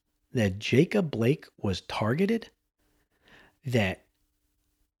me that Jacob Blake was targeted? That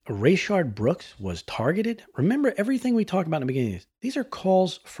Rayshard Brooks was targeted? Remember everything we talked about in the beginning. These are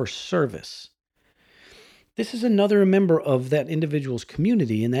calls for service. This is another member of that individual's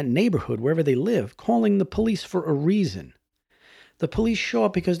community in that neighborhood, wherever they live, calling the police for a reason. The police show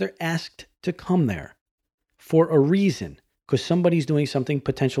up because they're asked to come there for a reason, because somebody's doing something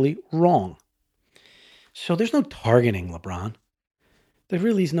potentially wrong. So there's no targeting, LeBron. There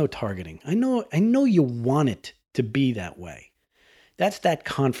really is no targeting. I know you want it to be that way. That's that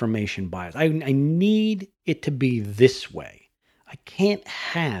confirmation bias. I need it to be this way. I can't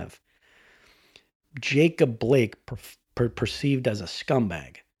have Jacob Blake perceived as a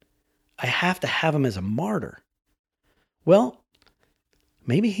scumbag. I have to have him as a martyr. Well,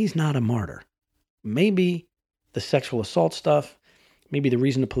 maybe he's not a martyr. Maybe the sexual assault stuff, maybe the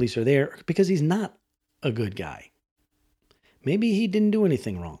reason the police are there, because he's not a good guy. Maybe he didn't do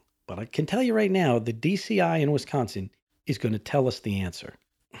anything wrong. But I can tell you right now, the DCI in Wisconsin is going to tell us the answer.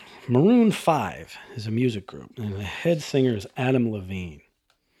 Maroon 5 is a music group, and the head singer is Adam Levine.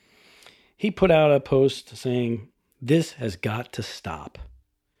 He put out a post saying, "This has got to stop,"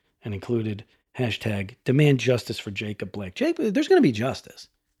 and included hashtag demand justice for Jacob Blake. There's going to be justice.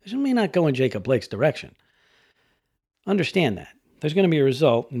 This may not go in Jacob Blake's direction. Understand that. There's going to be a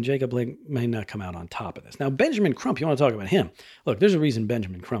result, and Jacob Blake may not come out on top of this. Now, Benjamin Crump, you want to talk about him. Look, there's a reason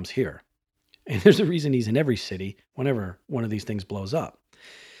Benjamin Crump's here. And there's a reason he's in every city whenever one of these things blows up.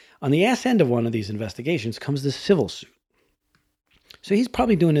 On the ass end of one of these investigations comes the civil suit. So he's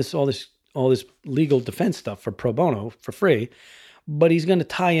probably doing all this legal defense stuff for pro bono for free, but he's going to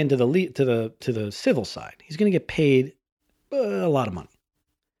tie into the civil side. He's going to get paid a lot of money.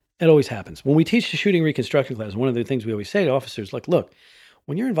 It always happens. When we teach the shooting reconstruction class, one of the things we always say to officers, like, look,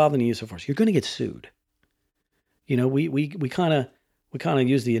 when you're involved in the use of force, you're going to get sued. You know, we kind of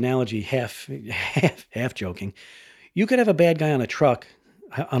use the analogy half joking. You could have a bad guy on a truck,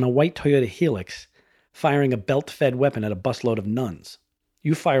 on a white Toyota Helix, firing a belt-fed weapon at a busload of nuns.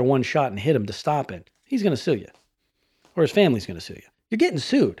 You fire one shot and hit him to stop it. He's going to sue you. Or his family's going to sue you. You're getting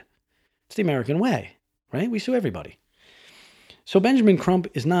sued. It's the American way, right? We sue everybody. So Benjamin Crump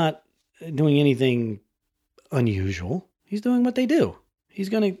is not doing anything unusual. He's doing what they do. He's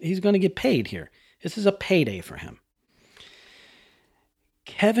gonna get paid here. This is a payday for him.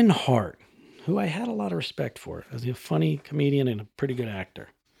 Kevin Hart, who I had a lot of respect for as a funny comedian and a pretty good actor,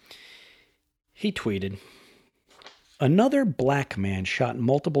 he tweeted, "Another black man shot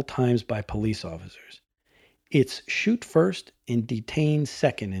multiple times by police officers. It's shoot first and detain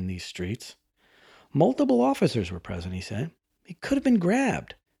second in these streets. Multiple officers were present," he said. "He could have been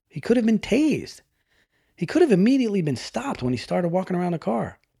grabbed. He could have been tased. He could have immediately been stopped when he started walking around the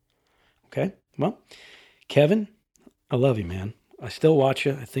car." Okay, well, Kevin, I love you, man. I still watch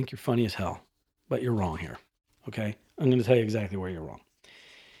you. I think you're funny as hell, but you're wrong here. Okay, I'm going to tell you exactly where you're wrong.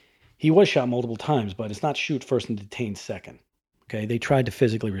 He was shot multiple times, but it's not shoot first and detain second. Okay, they tried to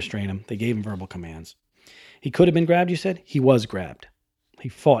physically restrain him. They gave him verbal commands. He could have been grabbed, you said? He was grabbed. He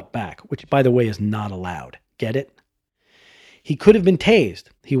fought back, which, by the way, is not allowed. Get it? He could have been tased.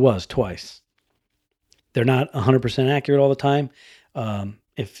 He was twice. They're not 100% accurate all the time.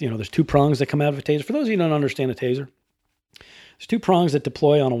 If there's two prongs that come out of a taser. For those of you who don't understand a taser, there's two prongs that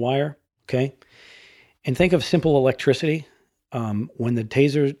deploy on a wire. Okay, and think of simple electricity. When the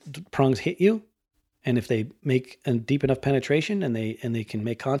taser prongs hit you, and if they make a deep enough penetration and they can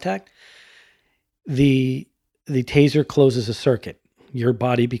make contact, the taser closes a circuit. Your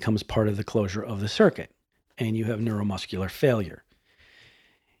body becomes part of the closure of the circuit, and you have neuromuscular failure.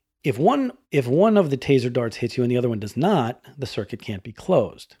 If one of the taser darts hits you and the other one does not, the circuit can't be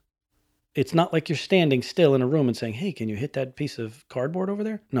closed. It's not like you're standing still in a room and saying, "Hey, can you hit that piece of cardboard over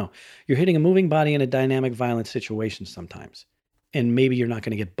there?" No, you're hitting a moving body in a dynamic, violent situation sometimes. And maybe you're not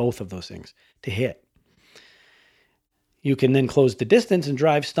going to get both of those things to hit. You can then close the distance and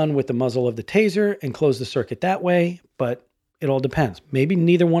drive stun with the muzzle of the taser and close the circuit that way, but it all depends. Maybe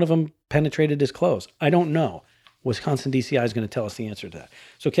neither one of them penetrated his clothes. I don't know. Wisconsin DCI is going to tell us the answer to that.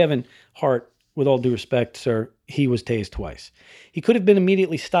 So Kevin Hart, with all due respect, sir, he was tased twice. He could have been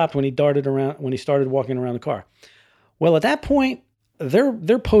immediately stopped when he started walking around the car. Well, at that point,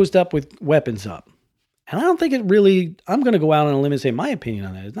 they're posed up with weapons up. And I don't think I'm going to go out on a limb and say my opinion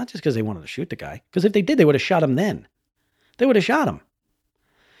on that. It's not just because they wanted to shoot the guy. Because if they did, they would have shot him then. They would have shot him.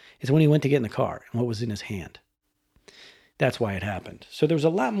 It's when he went to get in the car and what was in his hand. That's why it happened. So there's a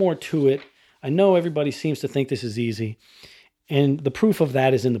lot more to it. I know everybody seems to think this is easy. And the proof of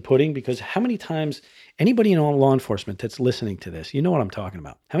that is in the pudding, because how many times, anybody in law enforcement that's listening to this, you know what I'm talking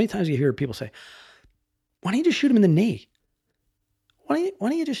about. How many times you hear people say, "Why don't you just shoot him in the knee? Why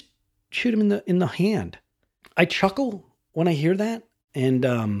don't you just shoot him in the hand?" I chuckle when I hear that, and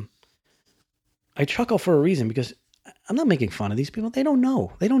I chuckle for a reason, because I'm not making fun of these people. They don't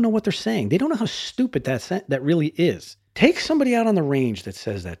know. They don't know what they're saying. They don't know how stupid that really is. Take somebody out on the range that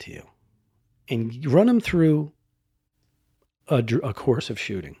says that to you, and you run them through a course of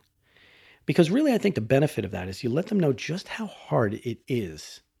shooting. Because really, I think the benefit of that is you let them know just how hard it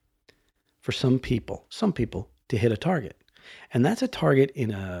is for some people to hit a target. And that's a target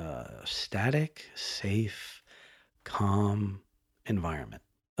in a static, safe, calm environment.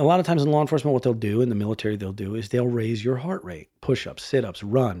 A lot of times in law enforcement, what they'll do, in the military they'll do, is they'll raise your heart rate. Push-ups, sit-ups,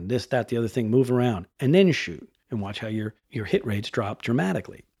 run, this, that, the other thing, move around, and then shoot. And watch how your hit rates drop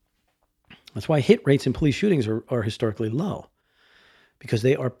dramatically. That's why hit rates in police shootings are historically low. Because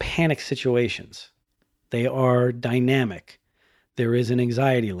they are panic situations. They are dynamic. There is an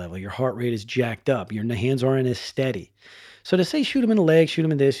anxiety level. Your heart rate is jacked up. Your hands aren't as steady. So to say shoot him in the leg, shoot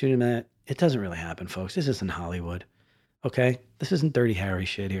him in this, shoot him in that, it doesn't really happen, folks. This isn't Hollywood, okay? This isn't Dirty Harry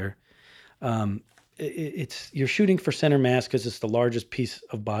shit here. You're shooting for center mass because it's the largest piece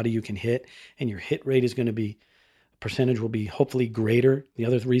of body you can hit, and your hit rate is going to be, percentage will be hopefully greater. The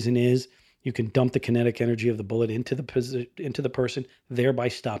other reason is you can dump the kinetic energy of the bullet into the person, thereby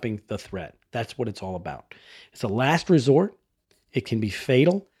stopping the threat. That's what it's all about. It's a last resort. It can be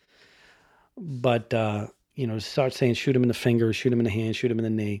fatal, but start saying shoot him in the finger, shoot him in the hand, shoot him in the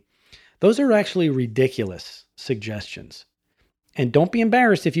knee. Those are actually ridiculous suggestions. And don't be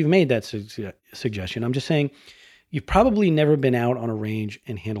embarrassed if you've made that suggestion. I'm just saying you've probably never been out on a range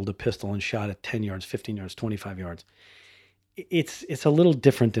and handled a pistol and shot at 10 yards, 15 yards, 25 yards. It's a little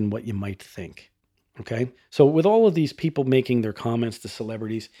different than what you might think, okay? So with all of these people making their comments to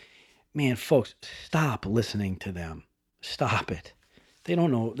celebrities, man, folks, stop listening to them. Stop it. They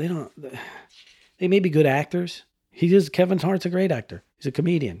don't know. They may be good actors. Kevin Hart's a great actor. He's a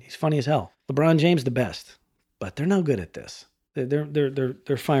comedian. He's funny as hell. LeBron James, the best. But they're no good at this.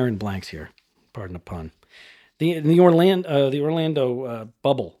 They're firing blanks here. Pardon the pun. The Orlando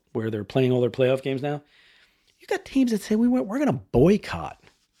bubble, where they're playing all their playoff games now, you got teams that say we're going to boycott.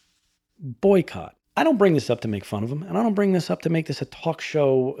 I don't bring this up to make fun of them, and I don't bring this up to make this a talk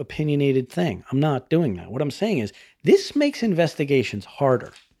show opinionated thing. I'm not doing that. What I'm saying is this makes investigations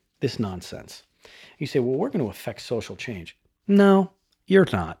harder, this nonsense. You say, well, we're going to affect social change. No, you're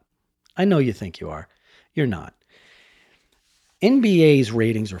not. I know you think you are. You're not. NBA's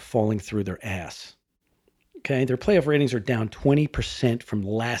ratings are falling through their ass. Okay, their playoff ratings are down 20% from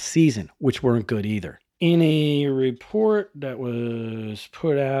last season, which weren't good either. In a report that was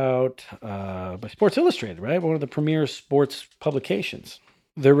put out by Sports Illustrated, right, one of the premier sports publications,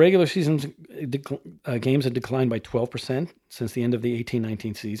 their regular season games had declined by 12% since the end of the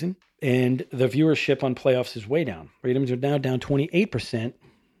 18-19 season, and the viewership on playoffs is way down. Ratings are now down 28%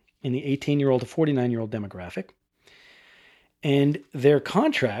 in the 18-year-old to 49-year-old demographic. And their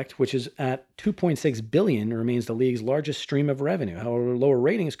contract, which is at $2.6 billion, remains the league's largest stream of revenue. However, lower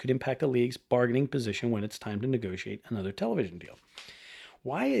ratings could impact the league's bargaining position when it's time to negotiate another television deal.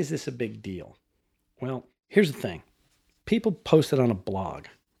 Why is this a big deal? Well, here's the thing. People posted on a blog.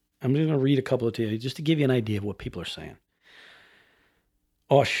 I'm just going to read a couple of to you just to give you an idea of what people are saying.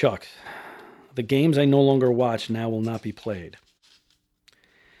 Oh, shucks. The games I no longer watch now will not be played.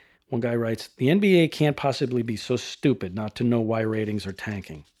 One guy writes, the NBA can't possibly be so stupid not to know why ratings are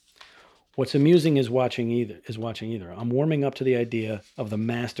tanking. What's amusing is watching either. I'm warming up to the idea of the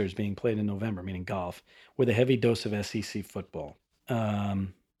Masters being played in November, meaning golf, with a heavy dose of SEC football.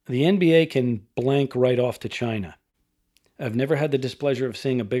 The NBA can blank right off to China. I've never had the displeasure of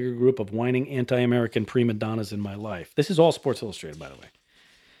seeing a bigger group of whining anti-American prima donnas in my life. This is all Sports Illustrated, by the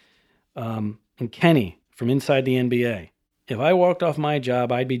way. And Kenny from inside the NBA. If I walked off my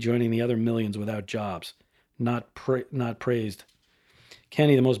job, I'd be joining the other millions without jobs. Not praised.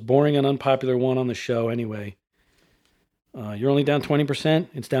 Kenny, the most boring and unpopular one on the show anyway. You're only down 20%?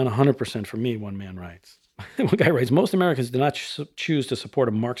 It's down 100% for me, one man writes. One guy writes, most Americans do not choose to support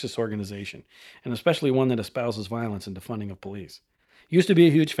a Marxist organization, and especially one that espouses violence and defunding of police. Used to be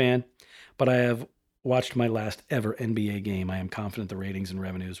a huge fan, but I have watched my last ever NBA game. I am confident the ratings and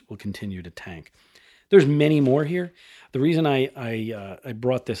revenues will continue to tank. There's many more here. The reason I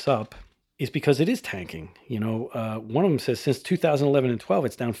brought this up is because it is tanking. You know, one of them says since 2011 and 12,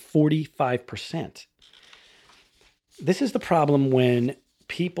 it's down 45%. This is the problem when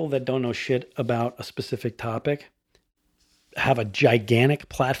people that don't know shit about a specific topic have a gigantic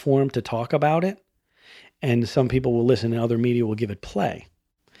platform to talk about it, and some people will listen and other media will give it play.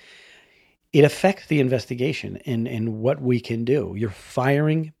 It affects the investigation and what we can do. You're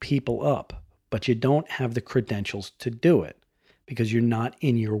firing people up, but you don't have the credentials to do it because you're not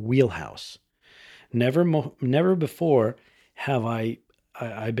in your wheelhouse. Never before have I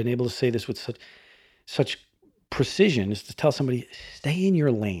been able to say this with such precision as to tell somebody, stay in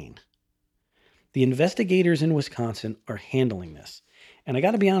your lane. The investigators in Wisconsin are handling this. And I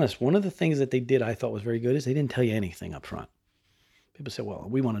got to be honest, one of the things that they did I thought was very good is they didn't tell you anything up front. People say, well,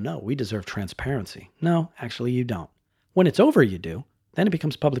 we want to know. We deserve transparency. No, actually you don't. When it's over, you do. Then it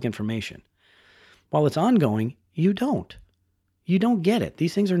becomes public information. While it's ongoing, you don't. You don't get it.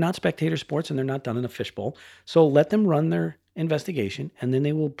 These things are not spectator sports and they're not done in a fishbowl. So let them run their investigation and then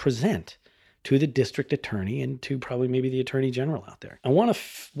they will present to the district attorney and to probably maybe the attorney general out there. One of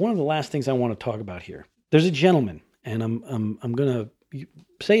the last things I want to talk about here. There's a gentleman, and I'm going to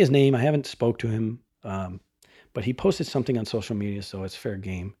say his name. I haven't spoke to him, but he posted something on social media, so it's fair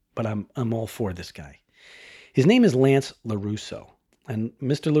game. But I'm all for this guy. His name is Lance LaRusso. And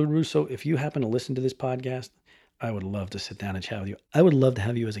Mr. LaRusso, if you happen to listen to this podcast, I would love to sit down and chat with you. I would love to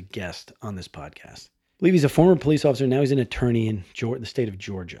have you as a guest on this podcast. I believe he's a former police officer. Now he's an attorney in the state of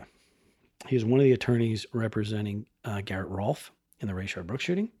Georgia. He is one of the attorneys representing Garrett Rolfe in the Rayshard Brooks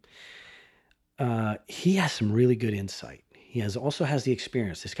shooting. He has some really good insight. He also has the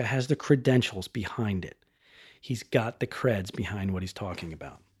experience. This guy has the credentials behind it. He's got the creds behind what he's talking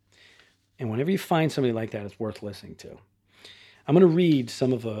about. And whenever you find somebody like that, it's worth listening to. I'm going to read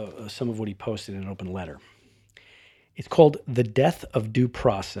some of what he posted in an open letter. It's called The Death of Due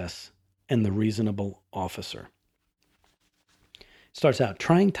Process and the Reasonable Officer. It starts out,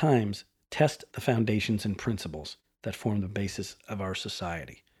 trying times test the foundations and principles that form the basis of our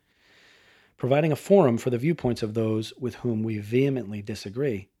society. Providing a forum for the viewpoints of those with whom we vehemently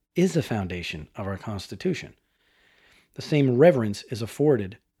disagree is the foundation of our Constitution. The same reverence is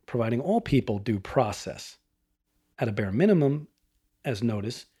afforded providing all people due process, at a bare minimum as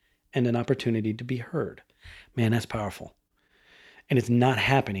notice and an opportunity to be heard. Man, that's powerful. And it's not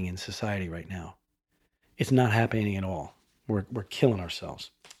happening in society right now. It's not happening at all. We're killing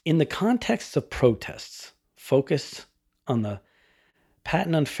ourselves. In the context of protests focused on the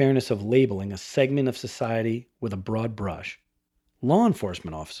patent unfairness of labeling a segment of society with a broad brush, law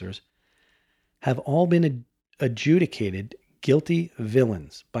enforcement officers have all been adjudicated guilty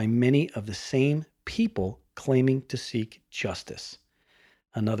villains by many of the same people claiming to seek justice.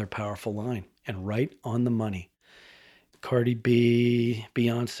 Another powerful line and right on the money. Cardi B,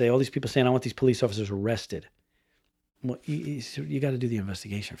 Beyonce, all these people saying, I want these police officers arrested. Well, you got to do the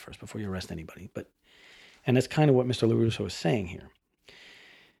investigation first before you arrest anybody. And that's kind of what Mr. LaRusso is saying here.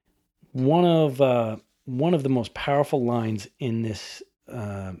 One of the most powerful lines in this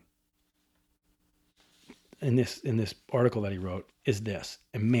article that he wrote is this.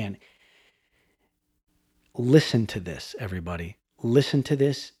 And man, listen to this, everybody. Listen to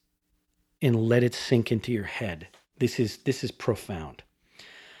this and let it sink into your head. This is profound.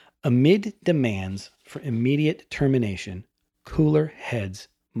 Amid demands for immediate termination, cooler heads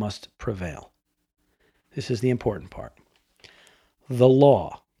must prevail. This is the important part. The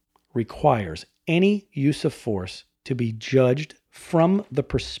law requires any use of force to be judged from the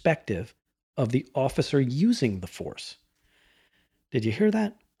perspective of the officer using the force. Did you hear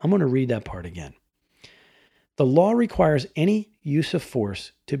that? I'm going to read that part again. The law requires any use of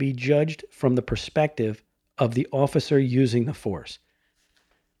force to be judged from the perspective of the officer using the force.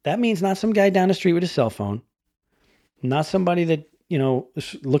 That means not some guy down the street with a cell phone, not somebody that,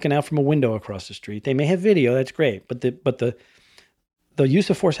 is looking out from a window across the street. They may have video, that's great, but the use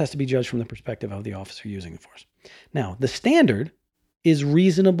of force has to be judged from the perspective of the officer using the force. Now, the standard is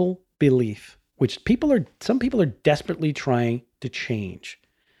reasonable belief, which some people are desperately trying to change.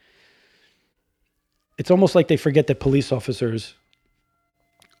 It's almost like they forget that police officers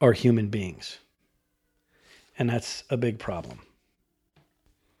are human beings. And that's a big problem.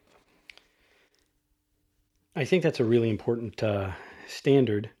 I think that's a really important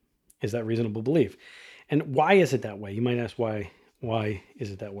standard, is that reasonable belief. And why is it that way? You might ask, why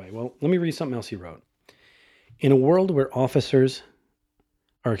is it that way? Well, let me read something else he wrote. In a world where officers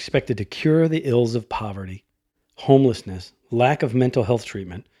are expected to cure the ills of poverty, homelessness, lack of mental health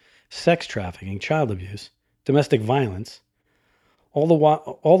treatment, sex trafficking, child abuse, domestic violence, all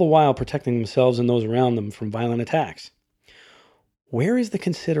the while protecting themselves and those around them from violent attacks, where is the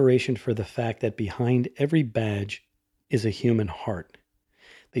consideration for the fact that behind every badge is a human heart?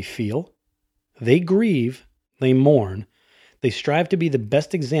 They feel, they grieve, they mourn, they strive to be the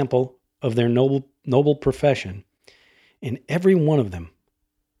best example of their noble profession, and every one of them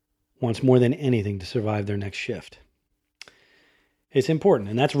wants more than anything to survive their next shift. It's important,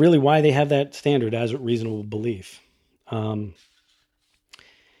 and that's really why they have that standard as a reasonable belief.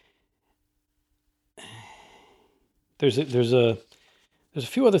 There's a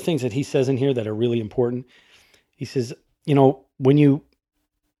few other things that he says in here that are really important. He says, when you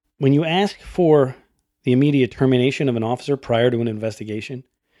ask for the immediate termination of an officer prior to an investigation,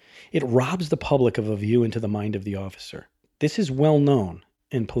 it robs the public of a view into the mind of the officer. This is well known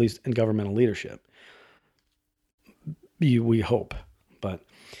in police and governmental leadership. We hope, and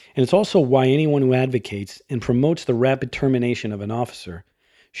it's also why anyone who advocates and promotes the rapid termination of an officer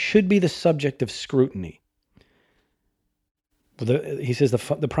should be the subject of scrutiny. He says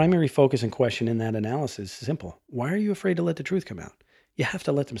the primary focus and question in that analysis is simple. Why are you afraid to let the truth come out? You have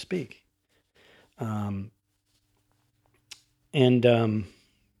to let them speak. Lance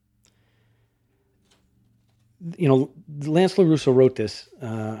LaRusso wrote this.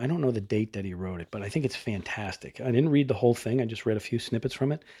 I don't know the date that he wrote it, but I think it's fantastic. I didn't read the whole thing. I just read a few snippets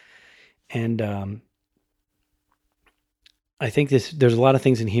from it. And I think there's a lot of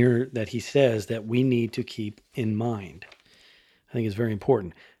things in here that he says that we need to keep in mind. I think it's very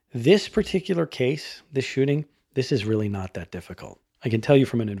important. This particular case, this shooting, this is really not that difficult. I can tell you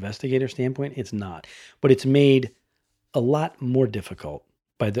from an investigator standpoint, it's not. But it's made a lot more difficult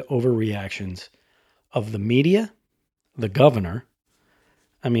by the overreactions of the media, the governor,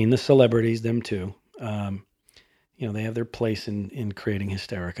 the celebrities, them too. They have their place in creating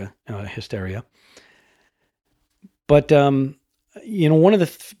hysteria. But, one of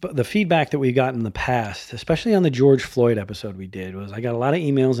the feedback that we got in the past, especially on the George Floyd episode we did, was I got a lot of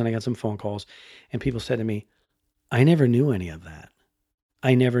emails and I got some phone calls, and people said to me, I never knew any of that.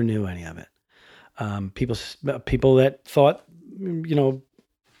 I never knew any of it. People that thought,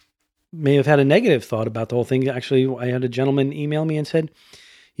 may have had a negative thought about the whole thing. Actually, I had a gentleman email me and said,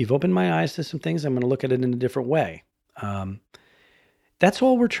 you've opened my eyes to some things. I'm going to look at it in a different way. That's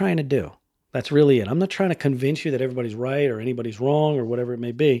all we're trying to do. That's really it. I'm not trying to convince you that everybody's right or anybody's wrong or whatever it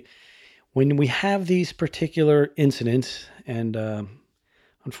may be. When we have these particular incidents, and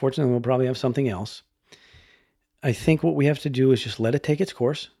unfortunately we'll probably have something else, I think what we have to do is just let it take its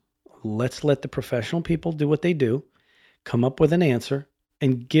course. Let's let the professional people do what they do, come up with an answer,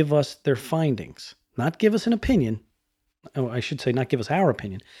 and give us their findings. Not give us an opinion, Oh, I should say, not give us our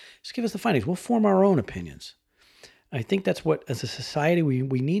opinion. Just give us the findings. We'll form our own opinions. I think that's what, as a society, we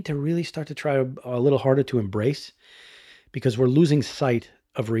need to really start to try a little harder to embrace, because we're losing sight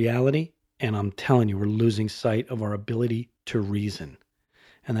of reality. And I'm telling you, we're losing sight of our ability to reason.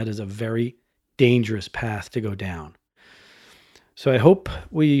 And that is a very dangerous path to go down. So I hope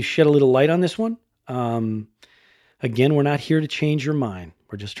we shed a little light on this one. Again, we're not here to change your mind.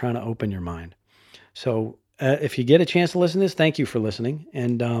 We're just trying to open your mind. So if you get a chance to listen to this, thank you for listening.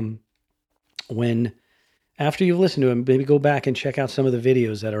 And after you've listened to it, maybe go back and check out some of the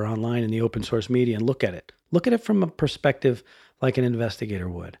videos that are online in the open source media and look at it. Look at it from a perspective like an investigator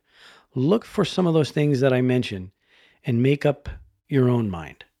would. Look for some of those things that I mentioned and make up your own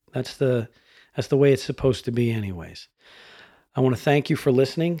mind. That's the way it's supposed to be anyways. I want to thank you for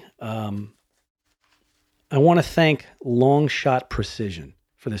listening. I want to thank Long Shot Precision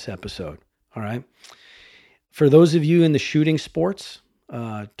for this episode. All right. For those of you in the shooting sports,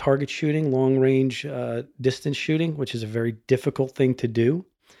 target shooting, long range distance shooting, which is a very difficult thing to do,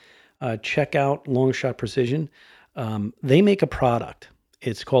 check out Long Shot Precision. They make a product.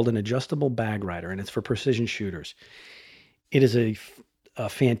 It's called an adjustable bag rider, and it's for precision shooters. It is a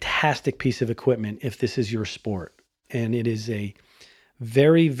fantastic piece of equipment if this is your sport. And it is a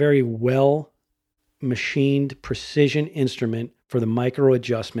very, very well machined precision instrument for the micro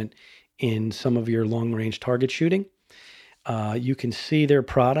adjustment in some of your long range target shooting. You can see their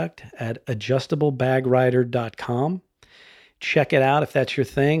product at adjustablebagrider.com. Check it out if that's your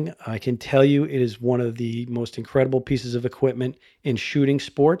thing. I can tell you it is one of the most incredible pieces of equipment in shooting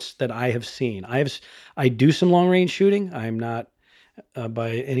sports that I have seen. I do some long range shooting. I'm not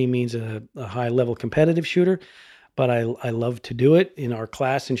by any means a high level competitive shooter, but I love to do it. In our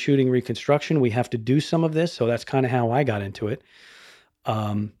class in shooting reconstruction, we have to do some of this. So that's kind of how I got into it.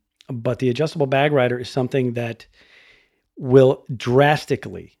 But the adjustable bag rider is something that will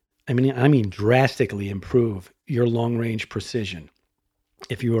drastically, I mean drastically improve your long range precision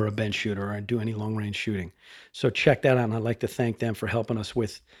if you are a bench shooter or do any long range shooting. So check that out. And I'd like to thank them for helping us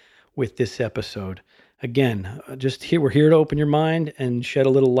with this episode. Again, we're here to open your mind and shed a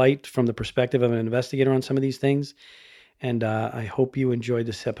little light from the perspective of an investigator on some of these things. And I hope you enjoyed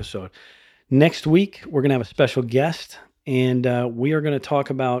this episode. Next week, we're going to have a special guest, and we are going to talk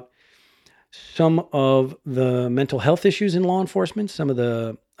about some of the mental health issues in law enforcement, some of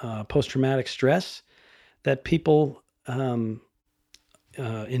the post-traumatic stress that people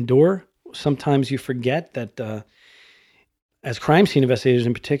endure. Sometimes you forget that as crime scene investigators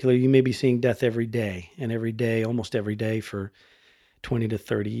in particular, you may be seeing death every day, almost every day for 20 to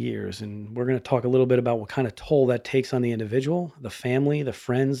 30 years. And we're going to talk a little bit about what kind of toll that takes on the individual, the family, the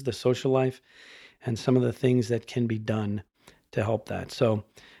friends, the social life, and some of the things that can be done to help that. So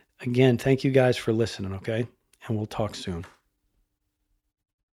again, thank you guys for listening, okay? And we'll talk soon.